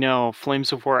 as we know,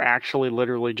 Flames of War actually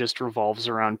literally just revolves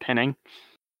around pinning.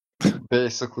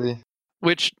 Basically.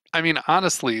 Which, I mean,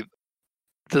 honestly,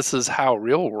 this is how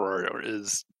Real War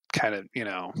is kind of, it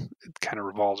kind of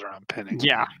revolves around pinning.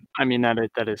 Yeah, I mean, that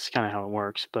is kind of how it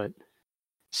works, but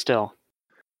still.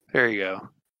 There you go.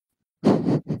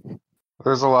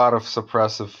 There's a lot of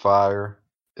suppressive fire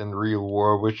in Real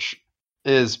War, which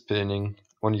is pinning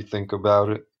when you think about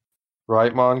it.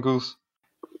 Right, Mongoose?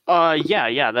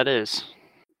 Yeah, that is.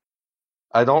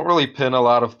 I don't really pin a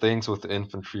lot of things with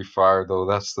infantry fire, though.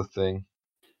 That's the thing.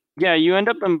 Yeah, you end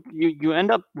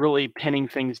up really pinning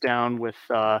things down with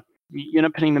you end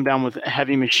up pinning them down with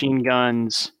heavy machine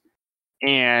guns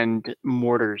and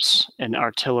mortars and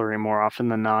artillery more often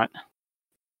than not.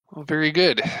 Well, very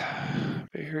good.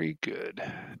 Very good.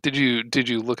 Did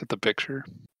you look at the picture?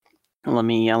 Let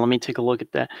me take a look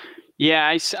at that.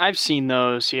 Yeah, I've seen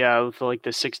those. Yeah, with like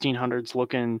the 1600s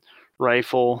looking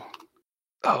rifle.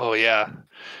 Oh yeah.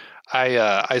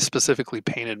 I specifically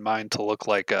painted mine to look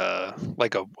like a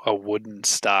wooden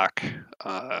stock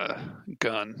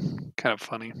gun. Kind of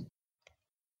funny.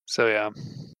 So yeah.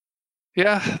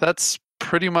 Yeah, that's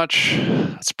pretty much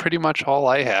all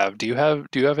I have. Do you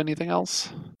have anything else?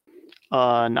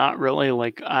 Not really.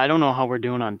 Like I don't know how we're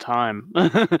doing on time.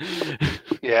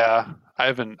 Yeah, I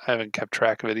haven't kept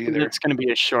track of it either. It's going to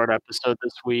be a short episode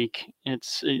this week.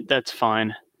 That's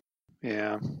fine.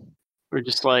 Yeah. We're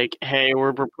just like, hey,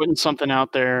 we're putting something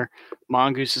out there.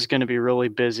 Mongoose is going to be really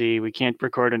busy. We can't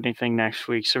record anything next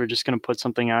week, so we're just going to put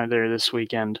something out there this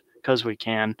weekend because we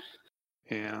can.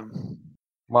 Yeah.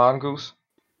 Mongoose.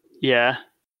 Yeah.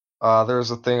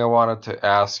 There's a thing I wanted to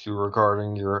ask you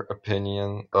regarding your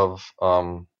opinion of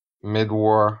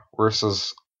mid-war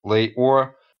versus late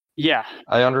war. Yeah.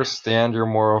 I understand you're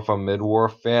more of a mid-war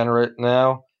fan right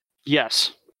now.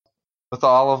 Yes. With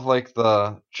all of like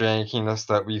the jankiness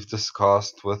that we've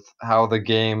discussed with how the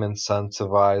game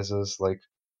incentivizes like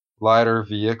lighter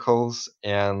vehicles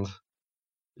and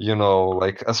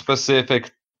like a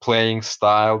specific playing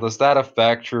style, does that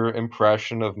affect your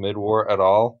impression of mid-war at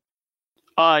all?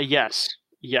 Yes.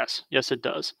 Yes, it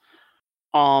does.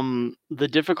 The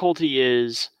difficulty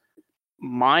is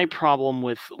my problem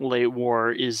with late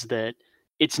war is that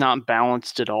it's not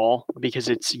balanced at all because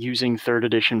it's using third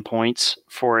edition points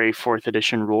for a fourth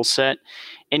edition rule set.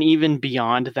 And even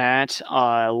beyond that,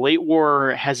 late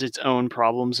war has its own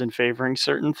problems in favoring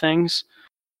certain things.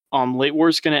 Late war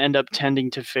is going to end up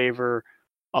tending to favor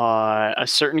a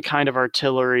certain kind of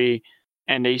artillery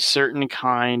and a certain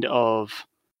kind of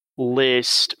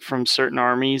list from certain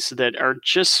armies that are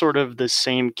just sort of the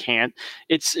same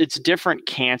it's different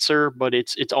cancer, but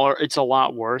it's a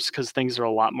lot worse because things are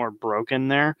a lot more broken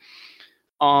there.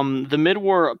 The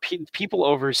mid-war people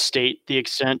overstate the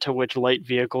extent to which light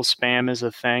vehicle spam is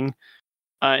a thing,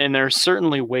 and there are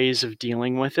certainly ways of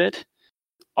dealing with it.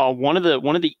 One of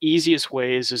the easiest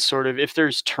ways is sort of if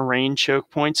there's terrain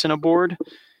choke points in a board.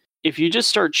 If you just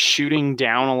start shooting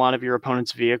down a lot of your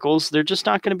opponent's vehicles, they're just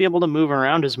not going to be able to move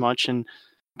around as much. And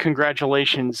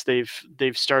congratulations, they've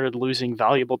started losing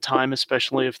valuable time,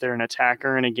 especially if they're an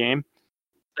attacker in a game.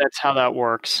 That's how that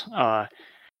works.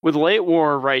 With late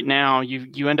war right now,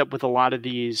 you end up with a lot of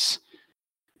these.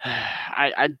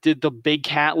 I did the big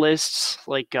cat lists,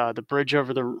 like the bridge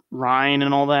over the Rhine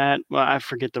and all that. Well, I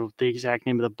forget the exact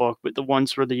name of the book, but the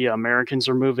ones where the Americans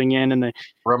are moving in and the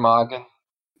Remagen.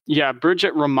 yeah, bridge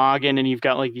at Remagen, and you've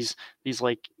got like these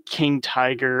like king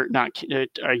tiger, not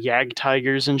yag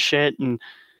tigers and shit. And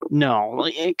no,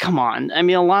 like come on. I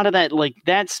mean, a lot of that like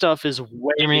that stuff is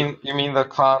way. You mean the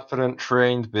confident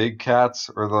trained big cats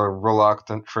or the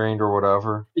reluctant trained or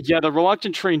whatever? Yeah, the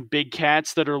reluctant trained big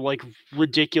cats that are like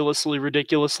ridiculously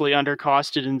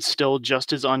undercosted and still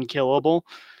just as unkillable.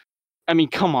 I mean,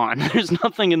 come on. There's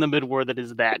nothing in the mid-war that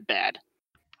is that bad.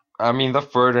 I mean, the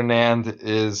Ferdinand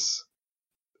is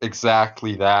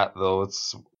exactly that, though.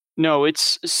 No,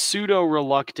 it's pseudo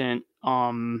reluctant.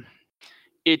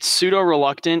 It's pseudo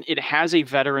reluctant. It has a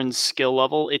veteran skill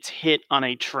level. It's hit on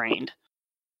a trained.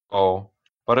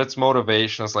 But its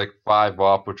motivation is like 5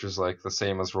 up, which is like the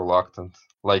same as reluctant.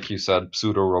 Like you said,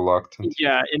 pseudo reluctant.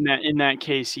 Yeah, in that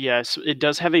case, yes, it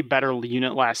does have a better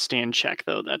unit last stand check,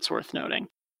 though. That's worth noting.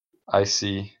 I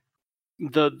see.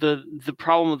 The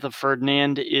problem with the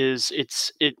Ferdinand is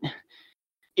it's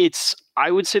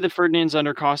I would say the Ferdinand's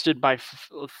undercosted by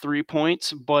 3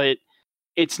 points, but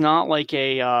it's not like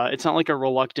a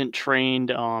reluctant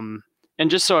trained and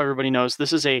just so everybody knows,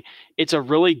 it's a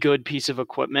really good piece of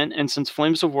equipment, and since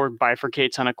Flames of War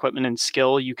bifurcates on equipment and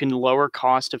skill, you can lower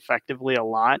cost effectively a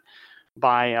lot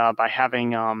by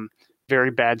having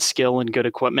very bad skill and good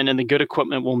equipment, and the good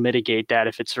equipment will mitigate that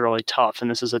if it's really tough. And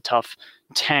this is a tough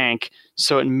tank,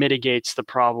 so it mitigates the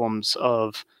problems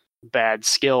of bad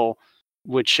skill,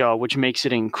 which makes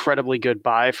it an incredibly good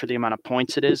buy for the amount of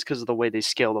points it is because of the way they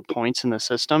scale the points in the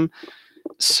system.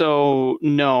 So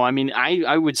no, I mean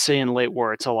I would say in late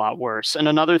war it's a lot worse. And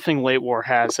another thing late war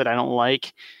has that I don't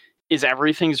like is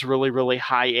everything's really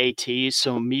high AT,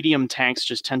 so medium tanks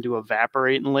just tend to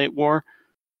evaporate in late war.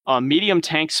 Medium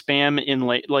tank spam in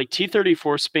late, like T-34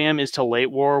 spam is to late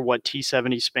war what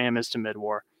T-70 spam is to mid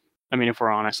war. I mean, if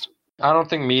we're honest. I don't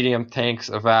think medium tanks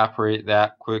evaporate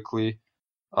that quickly.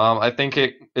 I think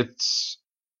it's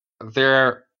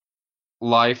their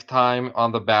lifetime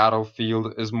on the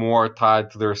battlefield is more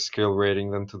tied to their skill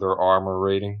rating than to their armor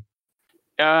rating.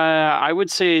 I would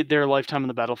say their lifetime on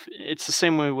the battlefield. It's the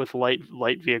same way with light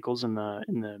vehicles in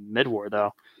the mid-war,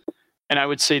 though. And I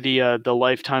would say the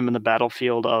lifetime in the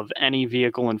battlefield of any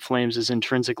vehicle in flames is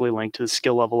intrinsically linked to the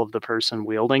skill level of the person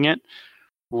wielding it,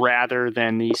 rather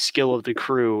than the skill of the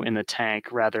crew in the tank.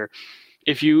 Rather,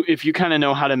 if you kind of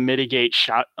know how to mitigate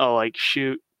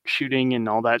shooting and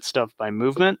all that stuff by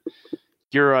movement,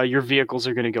 your vehicles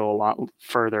are going to go a lot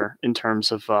further in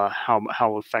terms of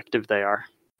how effective they are.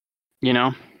 You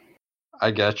know.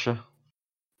 I getcha.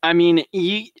 I mean,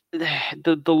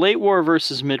 the late war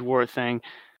versus mid war thing.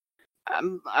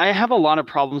 I have a lot of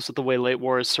problems with the way late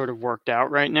war is sort of worked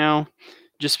out right now,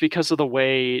 just because of the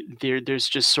way there's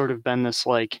just sort of been this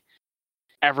like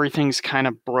everything's kind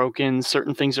of broken.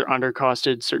 Certain things are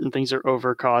undercosted, certain things are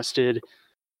overcosted.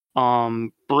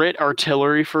 Brit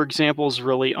artillery, for example, is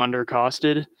really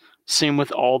undercosted. Same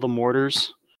with all the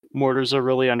mortars. Mortars are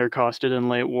really undercosted in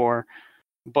late war.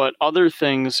 But other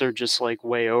things are just like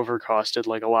way overcosted,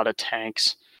 like a lot of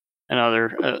tanks and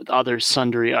other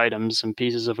sundry items and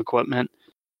pieces of equipment.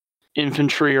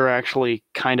 Infantry are actually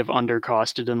kind of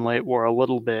undercosted in late war a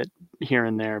little bit here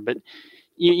and there, but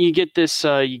you get this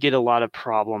you get a lot of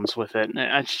problems with it. And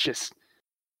it's just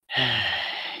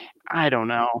I don't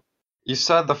know. You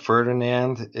said the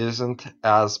Ferdinand isn't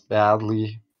as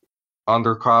badly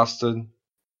undercosted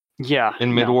Yeah,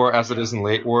 in mid war as it is in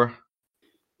late war.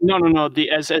 No.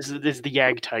 As the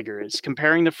Jagdtiger is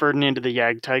comparing the Ferdinand to the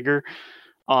Jagdtiger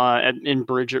in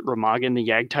Bridge at Remagen, the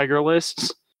Jagdtiger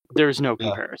lists. There's no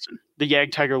comparison. The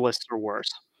Jagdtiger lists are worse.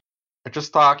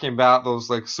 Just talking about those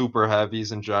like super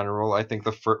heavies in general, I think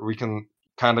we can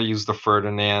kind of use the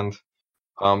Ferdinand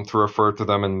to refer to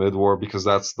them in mid-war because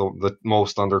that's the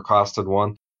most undercosted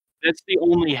one. That's the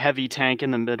only heavy tank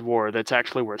in the mid-war that's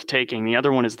actually worth taking. The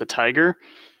other one is the Tiger.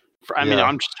 I mean,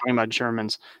 I'm just talking about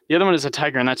Germans. The other one is a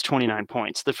Tiger, and that's 29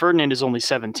 points. The Ferdinand is only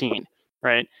 17,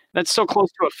 right? That's still close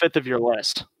to a fifth of your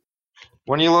list.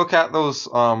 When you look at those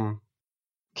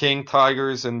King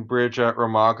Tigers and Bridge at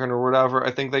Remagen or whatever,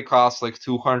 I think they cost like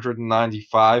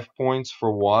 295 points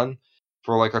for one,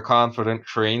 for like a confident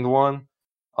trained one.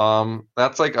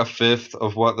 That's like a fifth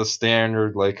of what the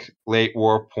standard like late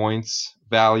war points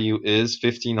value is,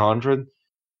 1500,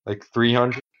 like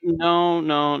 300.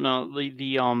 No.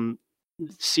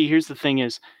 See, here's the thing: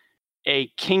 is a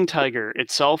King Tiger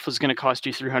itself is going to cost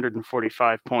you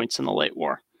 345 points in the late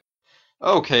war.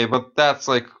 Okay, but that's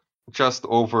like just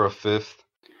over a fifth.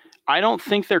 I don't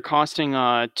think they're costing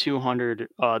 200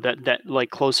 that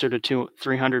like closer to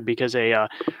 300 because a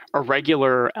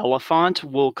regular Elephant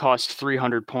will cost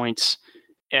 300 points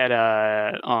at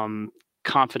a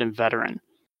confident veteran.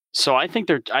 So I think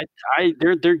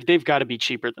they've got to be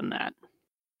cheaper than that.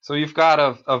 So you've got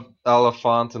a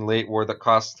Elephant in late war that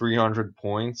costs 300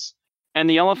 points. And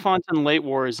the Elephant in late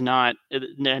war is not,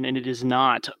 and it is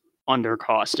not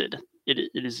undercosted. It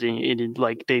is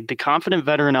like the confident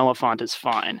veteran Elephant is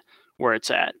fine where it's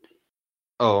at.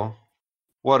 Oh,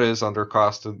 what is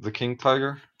undercosted? The King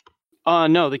Tiger?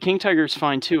 No, the King Tiger is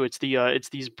fine too. It's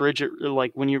these bridge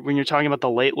like when you're talking about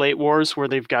the late wars where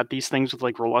they've got these things with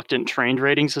like reluctant trained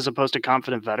ratings as opposed to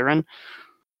confident veteran.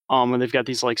 When they've got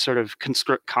these like sort of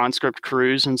conscript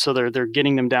crews, and so they're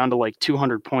getting them down to like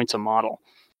 200 points a model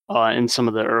in some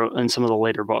of the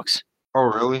later books. Oh,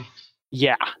 really?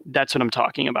 Yeah, that's what I'm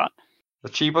talking about. The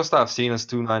cheapest I've seen is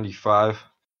 295.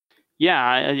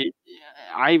 Yeah,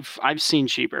 I've seen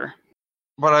cheaper.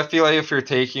 But I feel like if you're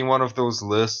taking one of those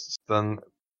lists, then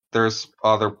there's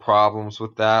other problems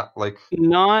with that. Like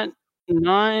not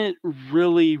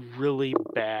really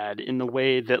bad in the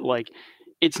way that like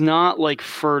it's not like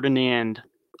Ferdinand.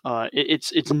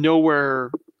 It's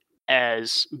nowhere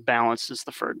as balanced as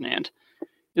the Ferdinand.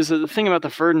 Is the thing about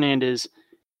the Ferdinand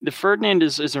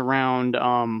is around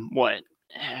what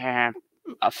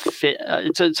a fit.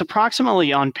 It's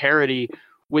approximately on parity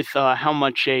with how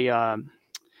much an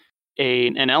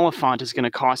Elephant is going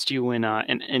to cost you in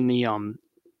the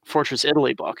Fortress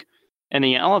Italy book, and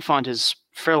the Elephant is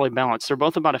fairly balanced. They're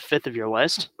both about a fifth of your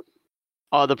list.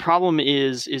 The problem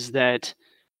is that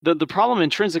the problem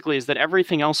intrinsically is that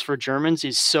everything else for Germans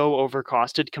is so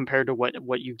overcosted compared to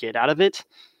what you get out of it,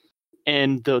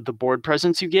 and the board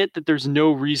presence you get, that there's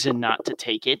no reason not to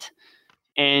take it.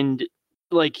 And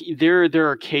like there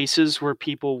are cases where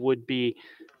people would be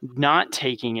not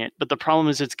taking it, but the problem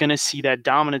is it's going to see that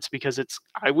dominance because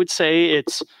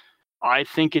I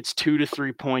think it's 2 to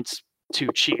 3 points too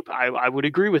cheap. I would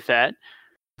agree with that.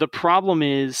 The problem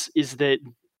is that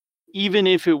even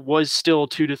if it was still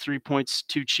 2 to 3 points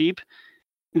too cheap,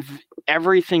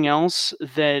 everything else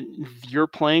that you're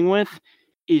playing with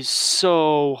is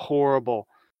so horrible.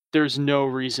 There's no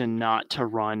reason not to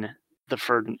run the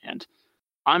Ferdinand.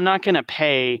 I'm not going to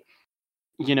pay,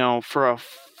 for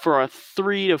a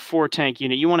 3 to 4 tank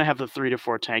unit. You want to have the 3 to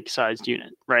 4 tank sized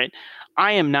unit, right?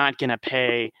 I am not going to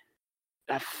pay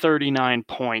 39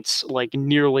 points, like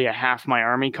nearly a half my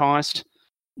army cost,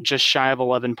 just shy of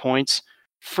 11 points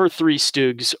for 3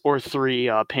 Stugs or 3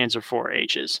 Panzer IV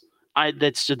H's.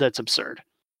 That's absurd.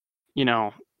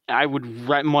 I would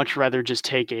much rather just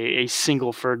take a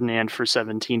single Ferdinand for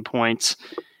 17 points,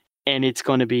 and it's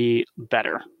going to be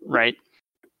better, right?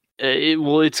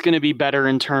 It's going to be better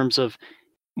in terms of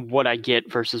what I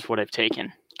get versus what I've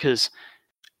taken. Because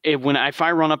if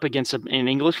I run up against an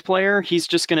English player, he's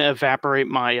just going to evaporate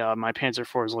my my Panzer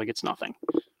IVs like it's nothing,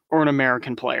 or an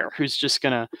American player who's just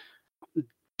going to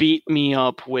beat me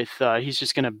up with. He's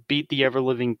just going to beat the ever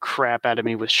living crap out of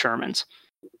me with Shermans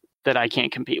that I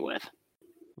can't compete with.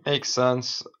 Makes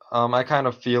sense. I kind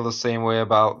of feel the same way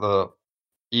about the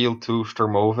Il-2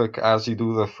 Sturmovik as you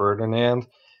do the Ferdinand.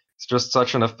 It's just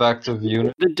such an effective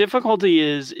unit. The difficulty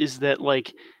is that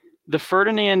like the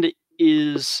Ferdinand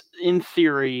is, in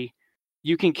theory,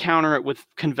 you can counter it with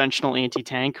conventional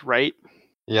anti-tank, right?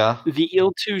 Yeah. The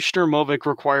Il-2 Sturmovik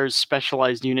requires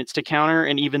specialized units to counter,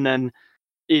 and even then,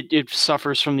 it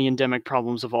suffers from the endemic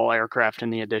problems of all aircraft in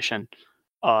the edition.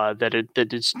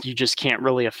 You just can't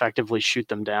really effectively shoot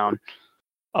them down.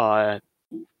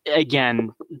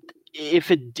 Again,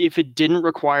 if it didn't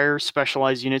require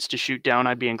specialized units to shoot down,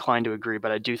 I'd be inclined to agree,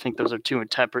 but I do think those are two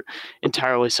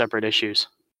entirely separate issues.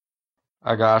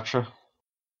 I gotcha.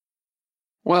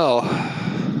 Well,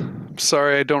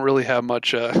 sorry, I don't really have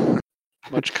much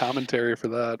commentary for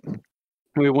that.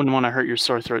 We wouldn't want to hurt your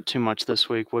sore throat too much this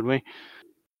week, would we?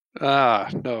 No,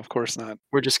 of course not.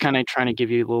 We're just kind of trying to give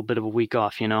you a little bit of a week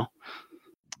off, Oh,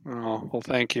 well,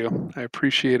 thank you. I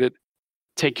appreciate it.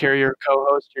 Take care of your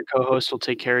co-host. Your co-host will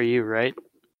take care of you, right?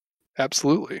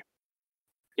 Absolutely.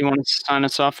 You want to sign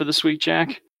us off for this week,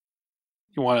 Jack?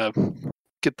 You want to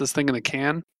get this thing in the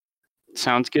can?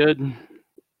 Sounds good.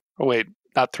 Oh, wait.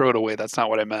 Not throw it away. That's not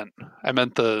what I meant. I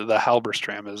meant the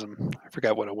Halberstramism. I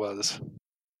forgot what it was.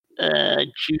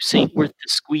 Juice ain't worth the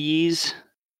squeeze.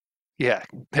 Yeah,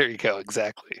 there you go.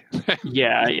 Exactly.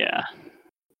 Yeah.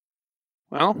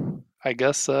 Well, I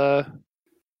guess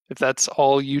if that's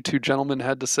all you two gentlemen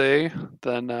had to say,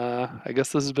 then I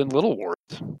guess this has been Little Wars.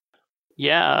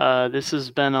 Yeah, this has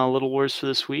been Little Wars for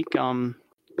this week.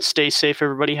 Stay safe,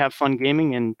 everybody. Have fun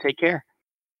gaming, and take care.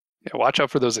 Yeah, watch out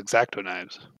for those X-Acto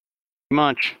knives.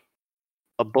 Much.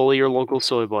 A bully your local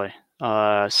soy boy.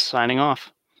 Signing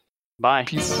off. Bye.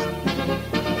 Peace.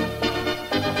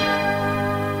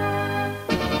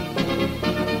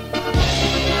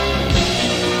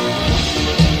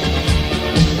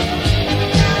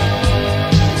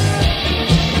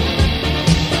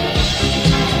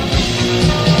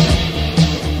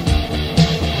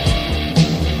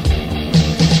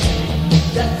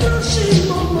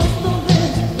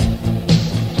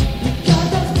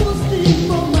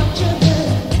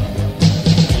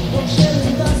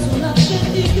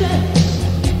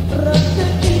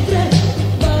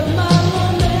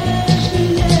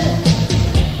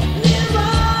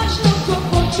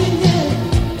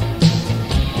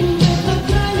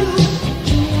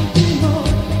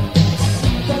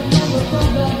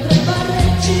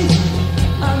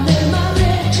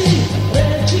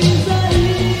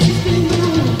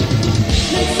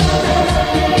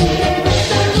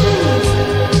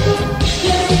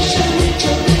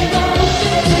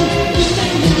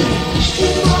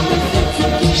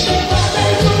 Thank you.